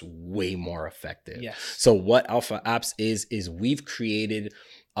created just way more effective. Yes. So what Alpha Apps is we've created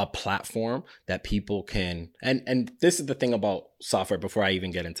a platform that people can, and this is the thing about software before I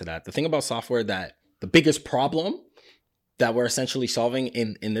even get into that. The thing about software, that the biggest problem that we're essentially solving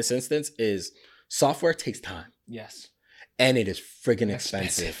in this instance is software takes time. Yes. And it is friggin'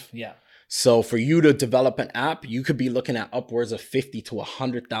 expensive. Yeah. So for you to develop an app, you could be looking at upwards of $50,000 to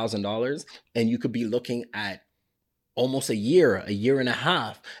 $100,000, and you could be looking at almost a year and a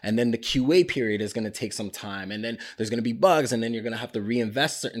half. And then the QA period is going to take some time. And then there's going to be bugs, and then you're going to have to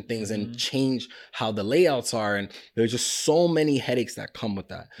reinvest certain things and change how the layouts are. And there's just so many headaches that come with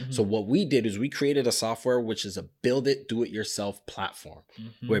that. So what we did is we created a software, which is a build it, do it yourself platform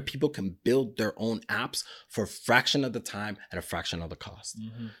where people can build their own apps for a fraction of the time at a fraction of the cost.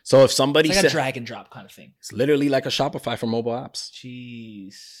 So if somebody it's like a drag and drop kind of thing. It's literally like a Shopify for mobile apps.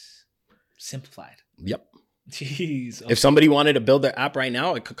 Jeez. Simplified. Yep. Jeez. If somebody wanted to build their app right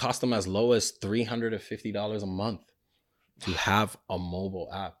now, it could cost them as low as $350 a month to have a mobile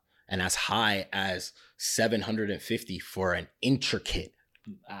app, and as high as $750 for an intricate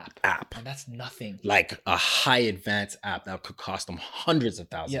app. And that's nothing. Like a high advanced app that could cost them hundreds of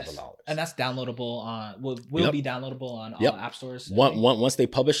thousands of dollars. And that's downloadable on will be downloadable on all app stores. Once they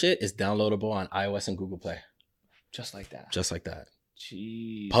publish it, it's downloadable on iOS and Google Play. Just like that.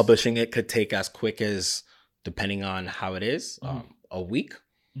 Jeez. Publishing it could take as quick as, depending on how it is, a week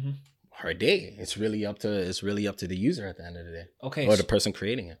or a day. It's really up to the user at the end of the day. Okay. Or the person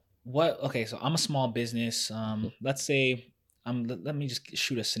creating it. So I'm a small business. Let's say let me just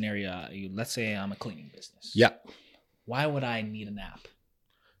shoot a scenario at you. Let's say I'm a cleaning business. Yeah. Why would I need an app?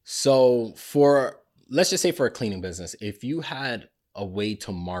 So let's just say for a cleaning business, if you had a way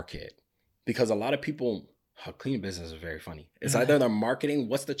to market, because a lot of people, a cleaning business is very funny. It's either they're marketing,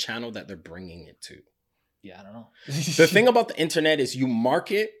 what's the channel that they're bringing it to? Yeah, I don't know. The thing about the internet is you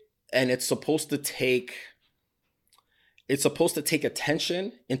market, and it's supposed to take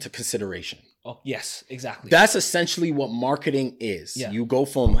attention into consideration. Oh, yes, exactly. That's essentially what marketing is. Yeah. You go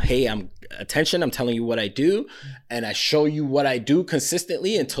from, hey, I'm telling you what I do, and I show you what I do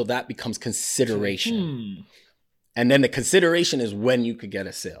consistently until that becomes consideration. And then the consideration is when you could get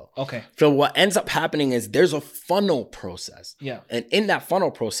a sale. Okay. So what ends up happening is there's a funnel process. Yeah. And in that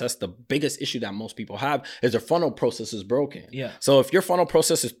funnel process, the biggest issue that most people have is their funnel process is broken. Yeah. So if your funnel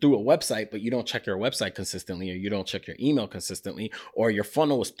process is through a website, but you don't check your website consistently, or you don't check your email consistently, or your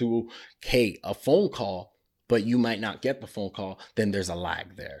funnel is through, a phone call, but you might not get the phone call, then there's a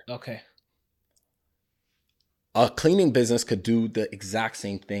lag there. Okay. A cleaning business could do the exact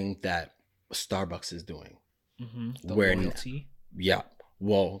same thing that Starbucks is doing. The loyalty. Yeah.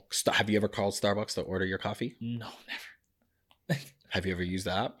 Well, have you ever called Starbucks to order your coffee? No, never. Have you ever used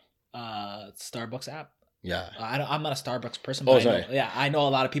the app? Starbucks app. Yeah. I'm not a Starbucks person. But I know a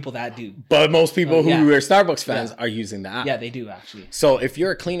lot of people that do. But most people who are Starbucks fans are using the app. Yeah, they do actually. So if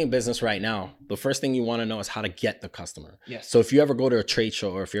you're a cleaning business right now, the first thing you want to know is how to get the customer. Yes. So if you ever go to a trade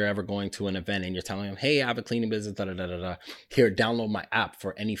show, or if you're ever going to an event and you're telling them, hey, I have a cleaning business, here, download my app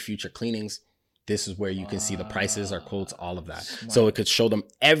for any future cleanings. This is where you can see the prices, our quotes, all of that. Smart. So it could show them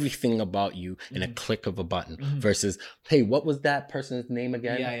everything about you in a click of a button versus, hey, what was that person's name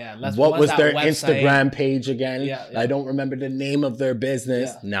again? Yeah. What was that their website? Instagram page again? Yeah. I don't remember the name of their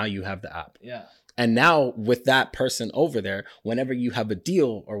business. Yeah. Now you have the app. Yeah. And now with that person over there, whenever you have a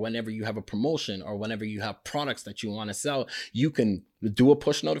deal or whenever you have a promotion or whenever you have products that you want to sell, you can do a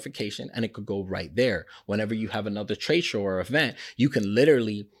push notification and it could go right there. Whenever you have another trade show or event, you can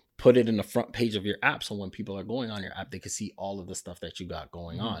literally put it in the front page of your app. So when people are going on your app, they can see all of the stuff that you got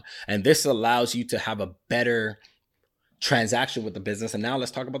going on. And this allows you to have a better transaction with the business. And now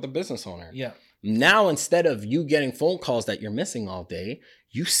let's talk about the business owner. Yeah. Now, instead of you getting phone calls that you're missing all day,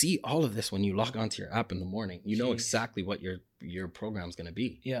 you see all of this when you log onto your app in the morning. You know Jeez. exactly what your program's going to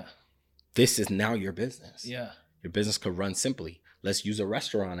be. Yeah. This is now your business. Yeah. Your business could run simply. Let's use a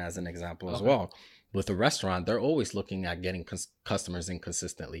restaurant as an example as Okay. well. With a restaurant, they're always looking at getting customers in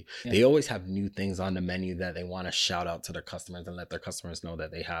consistently. Yeah. They always have new things on the menu that they want to shout out to their customers and let their customers know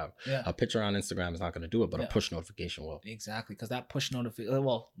that they have. Yeah. A picture on Instagram is not going to do it, but Yeah. a push notification will. Exactly, because that push notification.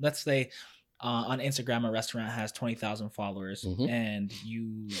 Well, let's say on Instagram, a restaurant has 20,000 followers, Mhm. and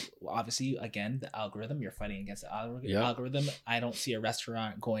you obviously, again, the algorithm. You're fighting against the Yeah. algorithm. I don't see a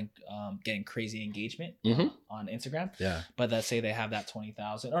restaurant getting crazy engagement Mhm. on Instagram. Yeah. But let's say they have that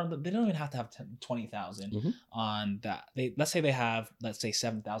 20,000, or they don't even have to have 20,000 Mhm. on that. Let's say they have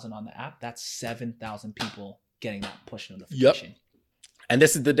 7,000 on the app. That's 7,000 people getting that push notification. And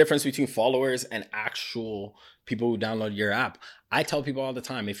this is the difference between followers and actual people who download your app. I tell people all the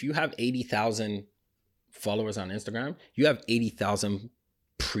time, if you have 80,000 followers on Instagram, you have 80,000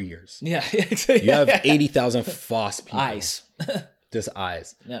 priers. Yeah. You have 80,000 FOSS people. eyes. Just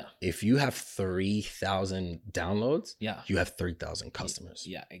eyes. Yeah. If you have 3,000 downloads, Yeah. you have 3,000 customers.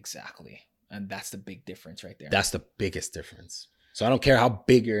 Yeah, exactly. And that's the big difference right there. That's the biggest difference. So I don't care how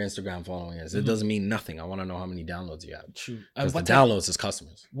big your Instagram following is. It Mhm. doesn't mean nothing. I want to know how many downloads you have. True. Because the What type, downloads is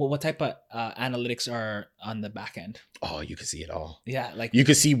customers. what type of analytics are on the back end? Oh, you can see it all. Yeah, like You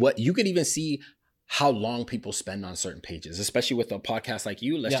could see you could even see how long people spend on certain pages, especially with a podcast like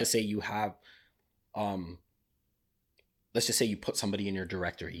you. Let's Yeah. just say you have, let's just say you put somebody in your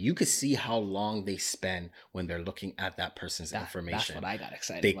directory. You could see how long they spend when they're looking at that person's That's information. what I got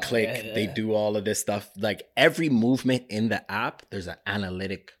excited They about. click, Yeah, they yeah. do all of this stuff. Like every movement in the app, there's an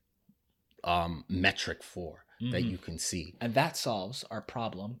analytic metric for that Mhm. you can see. And that solves our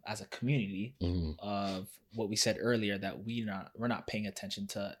problem as a community Mhm. of what we said earlier, that we're not paying attention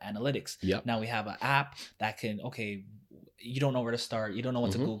to analytics. Yep. Now we have an app that can, you don't know where to start, you don't know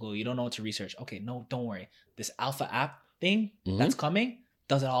what Mhm. to Google, you don't know what to research. Okay, no, don't worry. This alpha app thing Mhm. that's coming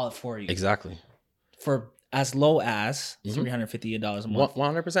does it all for you Exactly. for as low as Mhm. $350 a month.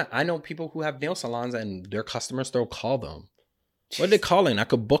 100%. I know people who have nail salons and their customers still call them. What are they calling? I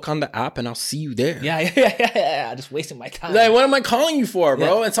could book on the app and I'll see you there. Yeah. Just wasting my time. Like, what am I calling you for,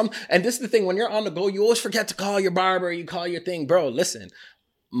 bro? And this is the thing, when you're on the go, you always forget to call your barber, you call your thing. Bro, listen,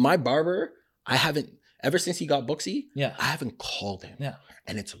 my barber, ever since he got Booksy, Yeah. I haven't called him. Yeah.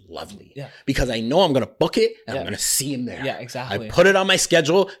 And it's lovely. Yeah. Because I know I'm going to book it and Yeah. I'm going to see him there. Yeah, exactly. I put it on my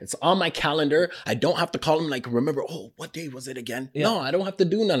schedule. It's on my calendar. I don't have to call him like, remember, what day was it again? Yeah. No, I don't have to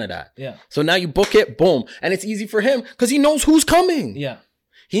do none of that. Yeah. So now you book it, boom. And it's easy for him because he knows who's coming. Yeah.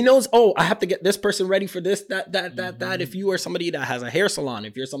 He knows, I have to get this person ready for this, that. If you are somebody that has a hair salon,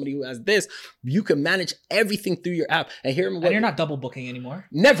 if you're somebody who has this, you can manage everything through your app. And And you're not double booking anymore.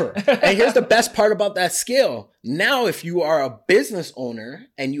 Never. And here's the best part about that scale. Now, if you are a business owner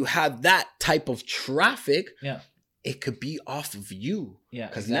and you have that type of traffic, Yeah. it could be off of you. Yeah.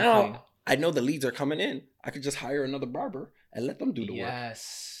 Because exactly. now I know the leads are coming in. I could just hire another barber and let them do the work.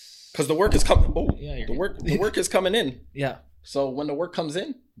 Yes. Because the work is coming. Oh, Yeah, you're the work is coming in. Yeah. So when the work comes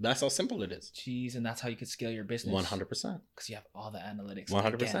in, that's how simple it is. Jeez, and that's how you could scale your business. 100%. Because you have all the analytics.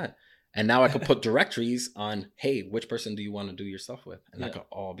 100%. And now I could put directories on, hey, which person do you want to do your stuff with? And that Yeah. could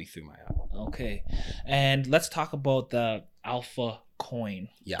all be through my app. Okay. And let's talk about the Alpha coin.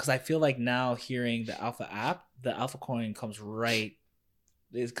 Yeah. Because I feel like now hearing the Alpha app, the Alpha coin comes right.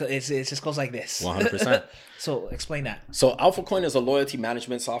 It just goes like this. 100%. So explain that. So Alpha Coin is a loyalty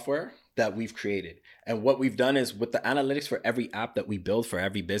management software that we've created. And what we've done is with the analytics for every app that we build for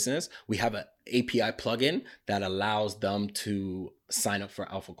every business, we have an API plugin that allows them to sign up for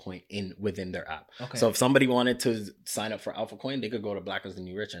Alpha Coin within their app. Okay. So if somebody wanted to sign up for Alpha Coin, they could go to Black is the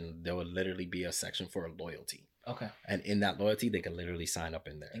New Rich and there would literally be a section for loyalty. Okay. And in that loyalty, they can literally sign up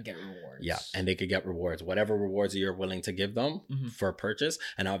in there. And get rewards. Yeah, and they could get rewards, whatever rewards you're willing to give them for a purchase.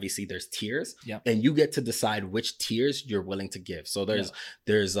 And obviously there's tiers. Yeah. And you get to decide which tiers you're willing to give. So there's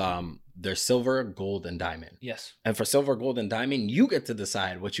silver, gold, and diamond. Yes. And for silver, gold, and diamond, you get to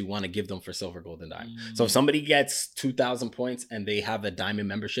decide what you want to give them for silver, gold, and diamond. So if somebody gets 2,000 points and they have a diamond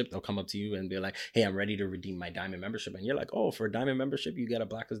membership, they'll come up to you and be like, hey, I'm ready to redeem my diamond membership. And you're like, oh, for a diamond membership, you get a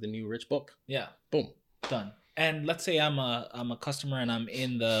Black is the New Rich book. Yeah. Boom. Done. And let's say I'm a customer and I'm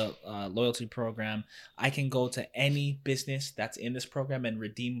in the loyalty program. I can go to any business that's in this program and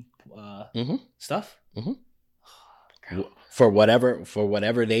redeem stuff. For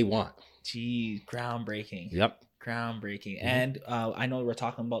whatever they want. Gee, groundbreaking. Yep. Groundbreaking. And I know we were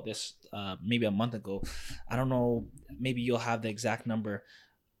talking about this maybe a month ago. I don't know. Maybe you'll have the exact number.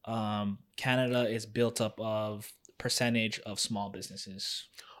 Canada is built up of percentage of small businesses.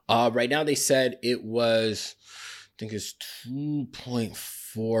 Right now they said it was, I think it's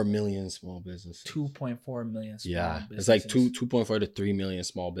 2.4 million small businesses. 2.4 million small businesses. It's like 2.4 to 3 million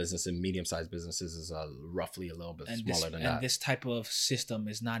small businesses, and medium-sized businesses is roughly a little bit smaller than that. And this type of system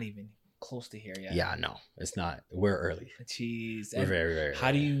is not even close to here yet. Yeah, no, it's not. We're early. Jeez. We're very, very How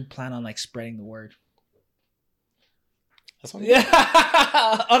early. do you plan on like spreading the word? That's what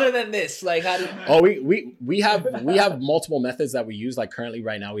Other than this, like how do you... Oh, we have multiple methods that we use. Like currently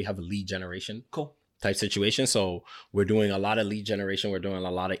right now we have a lead generation type situation. So we're doing a lot of lead generation. We're doing a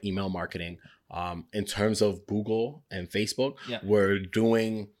lot of email marketing. In terms of Google and Facebook, we're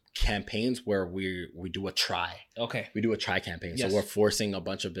doing campaigns where we do a try. Okay. We do a try campaign. Yes. So we're forcing a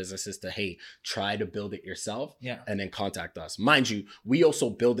bunch of businesses to, hey, try to build it yourself. Yeah. And then contact us. Mind you, we also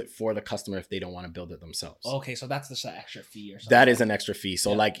build it for the customer if they don't want to build it themselves. Okay, so that's just an extra fee or something. That is an extra fee.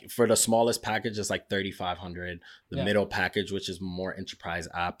 So like for the smallest package, it's like $3,500. The middle package, which is more enterprise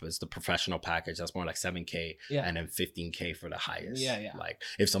app, is the professional package. That's more like $7,000. Yeah. And then $15,000 for the highest. Yeah. Like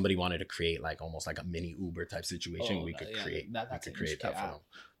if somebody wanted to create like almost like a mini Uber type situation, we could create that for them.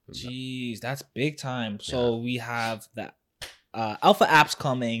 Jeez, that's big time. So we have that Alpha apps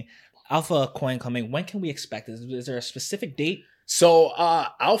coming, Alpha coin coming. When can we expect this? Is there a specific date? So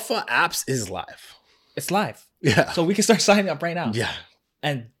Alpha apps is live. It's live. Yeah. So we can start signing up right now. Yeah.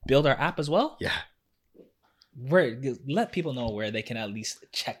 And build our app as well? Yeah. Let people know where they can at least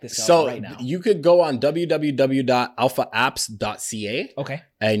check this out right now. You could go on www.alphaapps.ca. Okay.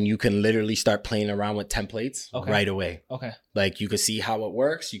 And you can literally start playing around with templates right away. Okay. Like you can see how it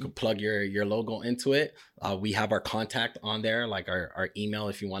works. You can plug your logo into it. We have our contact on there, like our email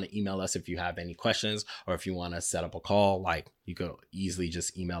if you want to email us if you have any questions, or if you want to set up a call, like you could easily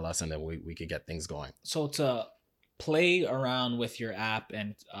just email us and then we could get things going. So to play around with your app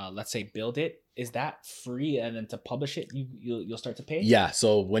and let's say build it, is that free? And then to publish it, you'll start to pay? Yeah.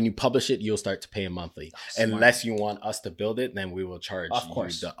 So when you publish it, you'll start to pay monthly. Unless you want us to build it, then we will charge you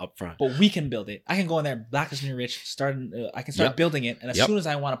the upfront. But we can build it. I can go in there, Black is New Rich, I can start building it. And as soon as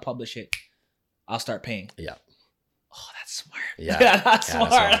I want to publish it, I'll start paying. Yeah. Oh, that's smart. Yeah. That's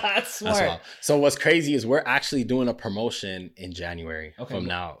smart. So what's crazy is we're actually doing a promotion in January. Okay.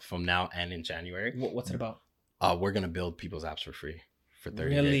 From now and in January. What's it about? We're going to build people's apps for free. For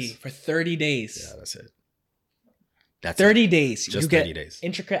 30 days. Really? For 30 days? Yeah, that's it. That's 30 days. Just you get 30 days.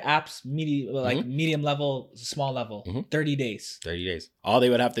 Intricate apps, medium level, small level. 30 days. 30 days. All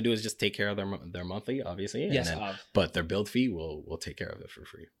they would have to do is just take care of their monthly, obviously. Yes. But their build fee, we'll take care of it for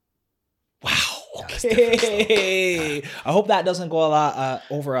free. Wow. Okay. I hope that doesn't go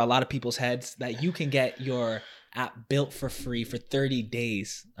over a lot of people's heads, that you can get your app built for free for 30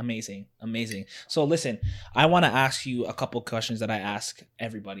 days. Amazing. So listen, I want to ask you a couple questions that I ask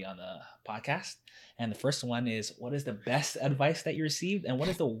everybody on the podcast. And the first one is, what is the best advice that you received? And what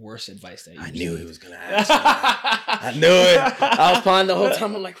is the worst advice that you received? I knew he was going to ask me. I knew it. I was fine the whole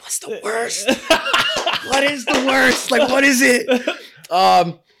time. I'm like, what's the worst? What is the worst? Like, what is it?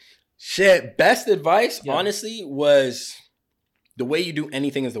 Best advice, honestly, was the way you do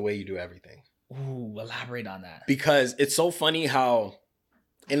anything is the way you do everything. Ooh, elaborate on that. Because it's so funny how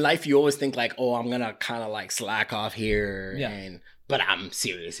in life you always think like, oh, I'm gonna kind of like slack off here, but I'm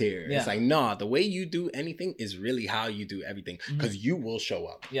serious here. Yeah. It's like, nah, the way you do anything is really how you do everything, because you will show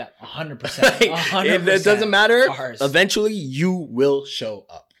up. Yeah, 100%. 100%. It doesn't matter. Eventually, you will show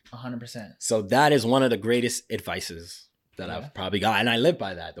up. 100%. So that is one of the greatest advices that I've probably got, and I live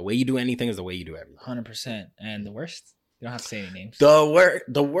by that. The way you do anything is the way you do everything. 100%. And the worst? You don't have to say any names.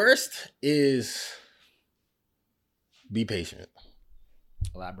 The worst is be patient.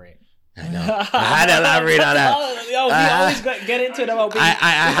 Elaborate. I know. I had to elaborate on that. We always get into it about being... I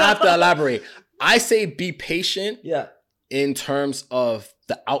have to elaborate. I say be patient in terms of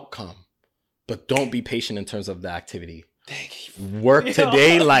the outcome, but don't be patient in terms of the activity. Thank you. Work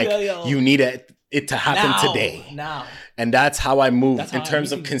today like Yo. you need it to happen Now. today. Now. And that's how I move That's in how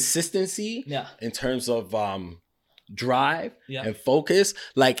terms I'm of moving. consistency, Yeah. in terms of drive Yeah. and focus.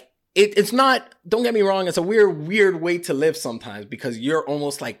 Like it's not, don't get me wrong, it's a weird way to live sometimes because you're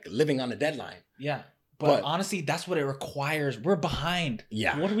almost like living on a deadline. Yeah. But honestly, that's what it requires. We're behind.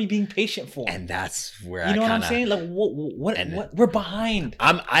 Yeah. What are we being patient for? And that's where you know what I'm kinda- saying? Like what we're behind.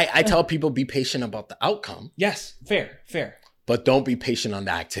 I tell people be patient about the outcome, Yes, fair. but don't be patient on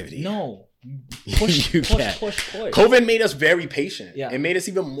the activity. No. You Push. can't. Push. COVID made us very patient. Yeah. It made us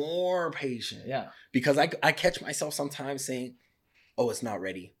even more patient. Yeah. Because I catch myself sometimes saying, oh, it's not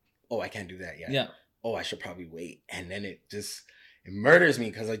ready. Oh, I can't do that yet. Yeah. Oh, I should probably wait. And then it murders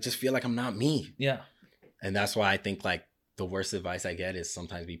me because I just feel like I'm not me. Yeah. And that's why I think like the worst advice I get is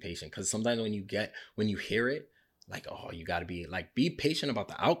sometimes be patient. Because sometimes when you hear it, like, oh, you got to be patient about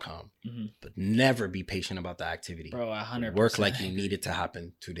the outcome, but never be patient about the activity. Bro, 100%. Work like you need it to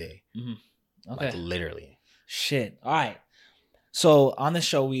happen today. Okay. Like literally. Shit. All right. So on the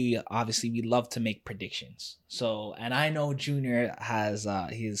show, we love to make predictions. So, and I know Junior has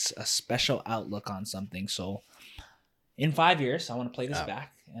his a special outlook on something. So in 5 years, I want to play this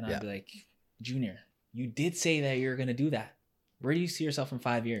back and I'll be like, Junior, you did say that you're gonna do that. Where do you see yourself in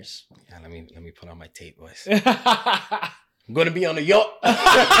 5 years? Yeah, let me put on my tape, boys. I'm gonna be on a yacht.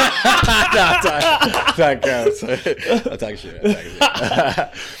 I'll talk shit.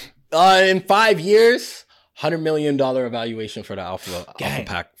 In 5 years, $100 million evaluation for the Alpha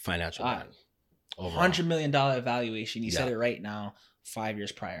Pack Financial Plan. $100 million evaluation. You said Yeah. it right now. 5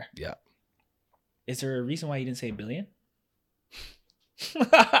 years prior. Yeah. Is there a reason why you didn't say billion?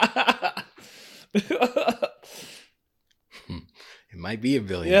 It might be $1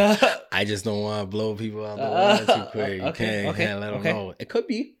 billion. Yeah. I just don't want to blow people out the water too quick. You Okay, can't let them know. It could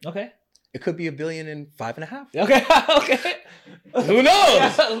be. Okay. It could be $1 billion in 5.5. Okay. Okay. Who knows?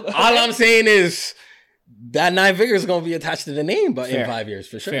 Yeah. All I'm saying is that 9 figures is gonna be attached to the name, but Fair. in 5 years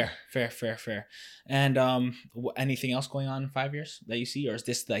for sure. Fair. And anything else going on in 5 years that you see, or is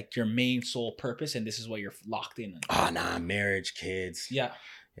this like your main sole purpose, and this is what you're locked in on? Oh nah, marriage, kids. Yeah.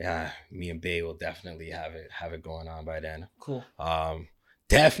 Yeah, me and Bae will definitely have it going on by then. Cool.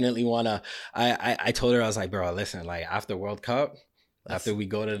 Definitely wanna. I told her, I was like, bro, listen, like after World Cup, after we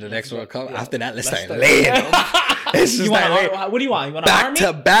go to the next World Cup, after that, let's start laying. It's just what do you want? You want an back army?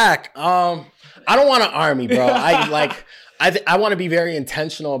 to back. I don't want an army, bro. I want to be very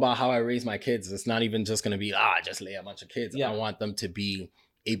intentional about how I raise my kids. It's not even just gonna be just lay a bunch of kids. Yeah. I want them to be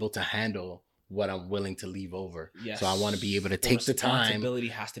able to handle what I'm willing to leave over. Yes. So I want to be able to take the time. Responsibility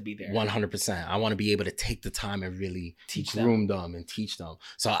has to be there. 100%. I want to be able to take the time and really Teach groom them and teach them.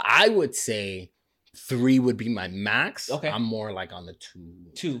 So I would say 3 would be my max. Okay. I'm more like on the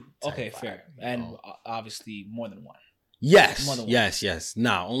 2. Okay, 5, fair. And obviously more than one. Yes. More than one. Yes.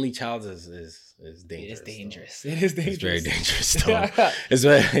 Nah, only child is dangerous. It is dangerous. though. It is dangerous. It's very dangerous. Though. It's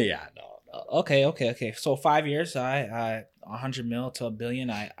very, yeah, no. Okay. So 5 years, I 100 mil to $1 billion.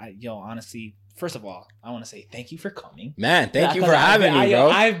 Honestly, first of all, I want to say thank you for coming. Man, thank you for having me, bro.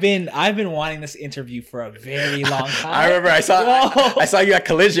 I've been wanting this interview for a very long time. I remember I saw you at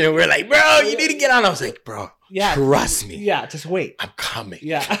Collision and we were like, bro, you need to get on. I was like, bro, trust me. Yeah, just wait. I'm coming.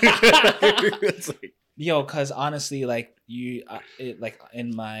 Yeah. It's like, because honestly, like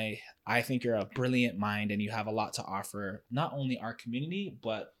I think you're a brilliant mind and you have a lot to offer, not only our community,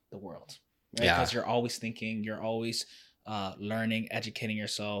 but the world. Right? Yeah. Because you're always thinking, you're always learning, educating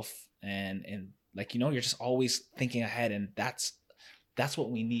yourself, and you're just always thinking ahead, and that's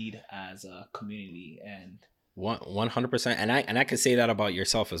what we need as a community. And 100%. And I can say that about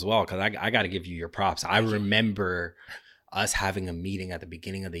yourself as well, because I got to give you your props. I remember us having a meeting at the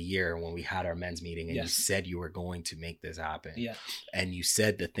beginning of the year when we had our men's meeting, and you said you were going to make this happen. Yeah. And you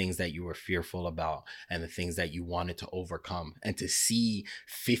said the things that you were fearful about and the things that you wanted to overcome. And to see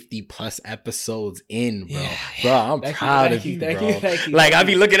 50 plus episodes in, bro, I'm proud of you, bro. Thank you. Like, I'll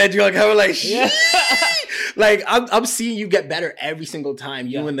be looking at you like, I'm like, like I'm seeing you get better every single time.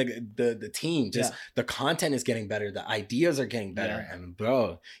 You and the team, just the content is getting better. The ideas are getting better. Yeah. And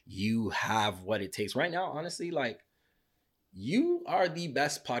bro, you have what it takes right now. Honestly, like, you are the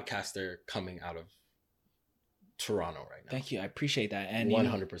best podcaster coming out of Toronto right now. Thank you. I appreciate that. And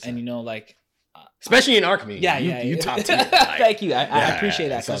 100%. And especially in our community. You top two. Like, thank you. I appreciate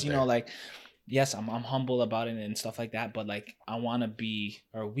that, because yes, I'm humble about it and stuff like that, but like we want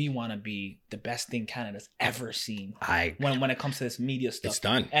to be the best thing Canada's ever seen. When it comes to this media stuff. It's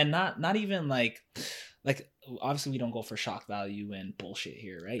done. And not even like obviously we don't go for shock value and bullshit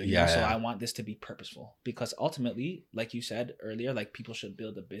here, right? Yeah, So yeah. I want this to be purposeful, because ultimately, like you said earlier, like people should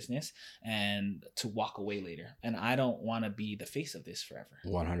build a business and to walk away later. And I don't want to be the face of this forever.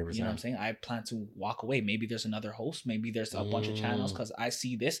 100%. You know what I'm saying? I plan to walk away. Maybe there's another host. Maybe there's a bunch of channels, because I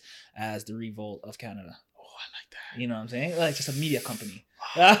see this as the Revolt of Canada. Oh, I like that. You know what I'm saying? Like just a media company.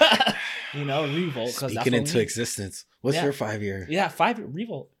 You know, Revolt. Speaking into existence. What's Yeah. your 5-year? Yeah, 5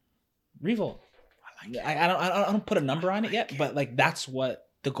 Revolt. I don't put a number on it yet, but like that's what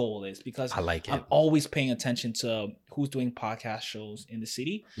the goal is, because I like it. I'm always paying attention to who's doing podcast shows in the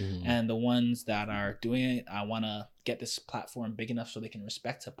city, Mhm. and the ones that are doing it, I want to get this platform big enough so they can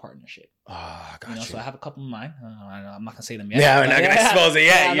respect a partnership. Ah, got You know, you. so I have a couple of mine. I'm not gonna say them yet. Yeah, we're not but gonna expose it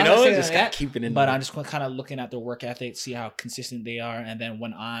yet. I'm You not gonna know, say just them gotta yet. keep it in. But there. I'm just kind of looking at their work ethic, see how consistent they are, and then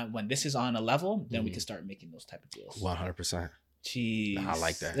when this is on a level, then we Mhm. can start making those type of deals. 100%. Jeez. I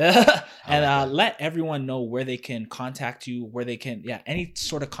like that. And I like that. let everyone know where they can contact you, where they can, any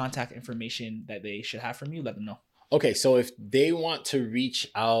sort of contact information that they should have from you, let them know. Okay, so if they want to reach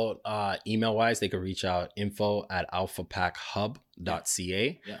out email wise, they could reach out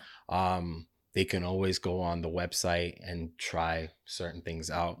info@alphapackhub.ca. Yeah. They can always go on the website and try certain things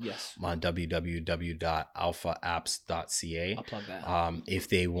out Yes. on www.alphaapps.ca. I'll plug that. If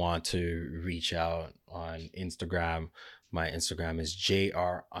they want to reach out on Instagram, my Instagram is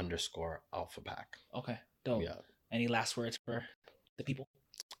JR_alphapack. Okay. Dope. Yeah. Any last words for the people?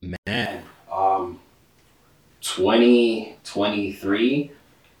 Man, 2023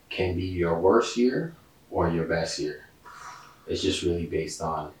 can be your worst year or your best year. It's just really based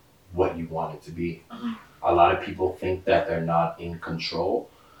on what you want it to be. Mhm. A lot of people think that they're not in control,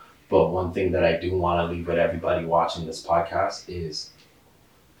 but one thing that I do want to leave with everybody watching this podcast is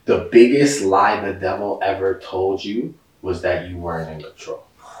the biggest lie the devil ever told you was that you weren't in control.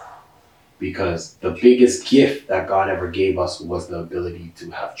 Because the biggest gift that God ever gave us was the ability to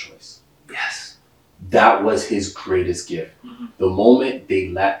have choice. Yes. That was his greatest gift. Mhm. The moment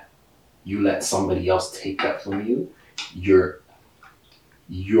you let somebody else take that from you, you're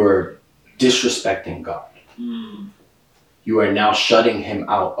disrespecting God. You are now shutting him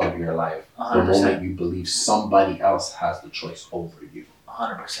out of your life. The 100%. moment you believe somebody else has the choice over you.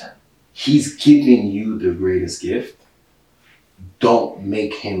 100%. He's giving you the greatest gift. Don't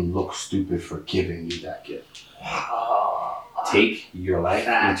make him look stupid for giving you that gift. Take your life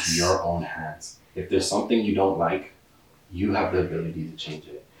into your own hands. If there's something you don't like, you have the ability to change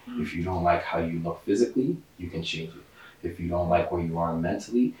it. If you don't like how you look physically, you can change it. If you don't like where you are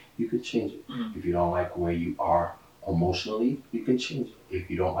mentally, you can change it. If you don't like where you are emotionally, you can change it. If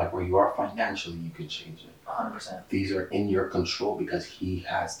you don't like where you are financially, you can change it. 100%. These are in your control because he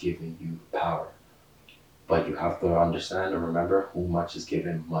has given you power. But you have to understand and remember, who much is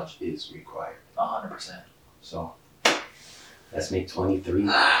given, much is required. 100%. So let's make 23.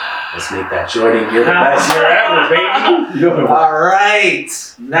 Let's make that Jordan year the best year ever, baby. All right.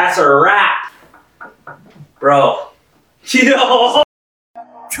 That's a wrap. Bro. Yo.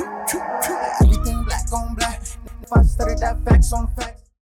 Everything black on black. If I study that facts on facts.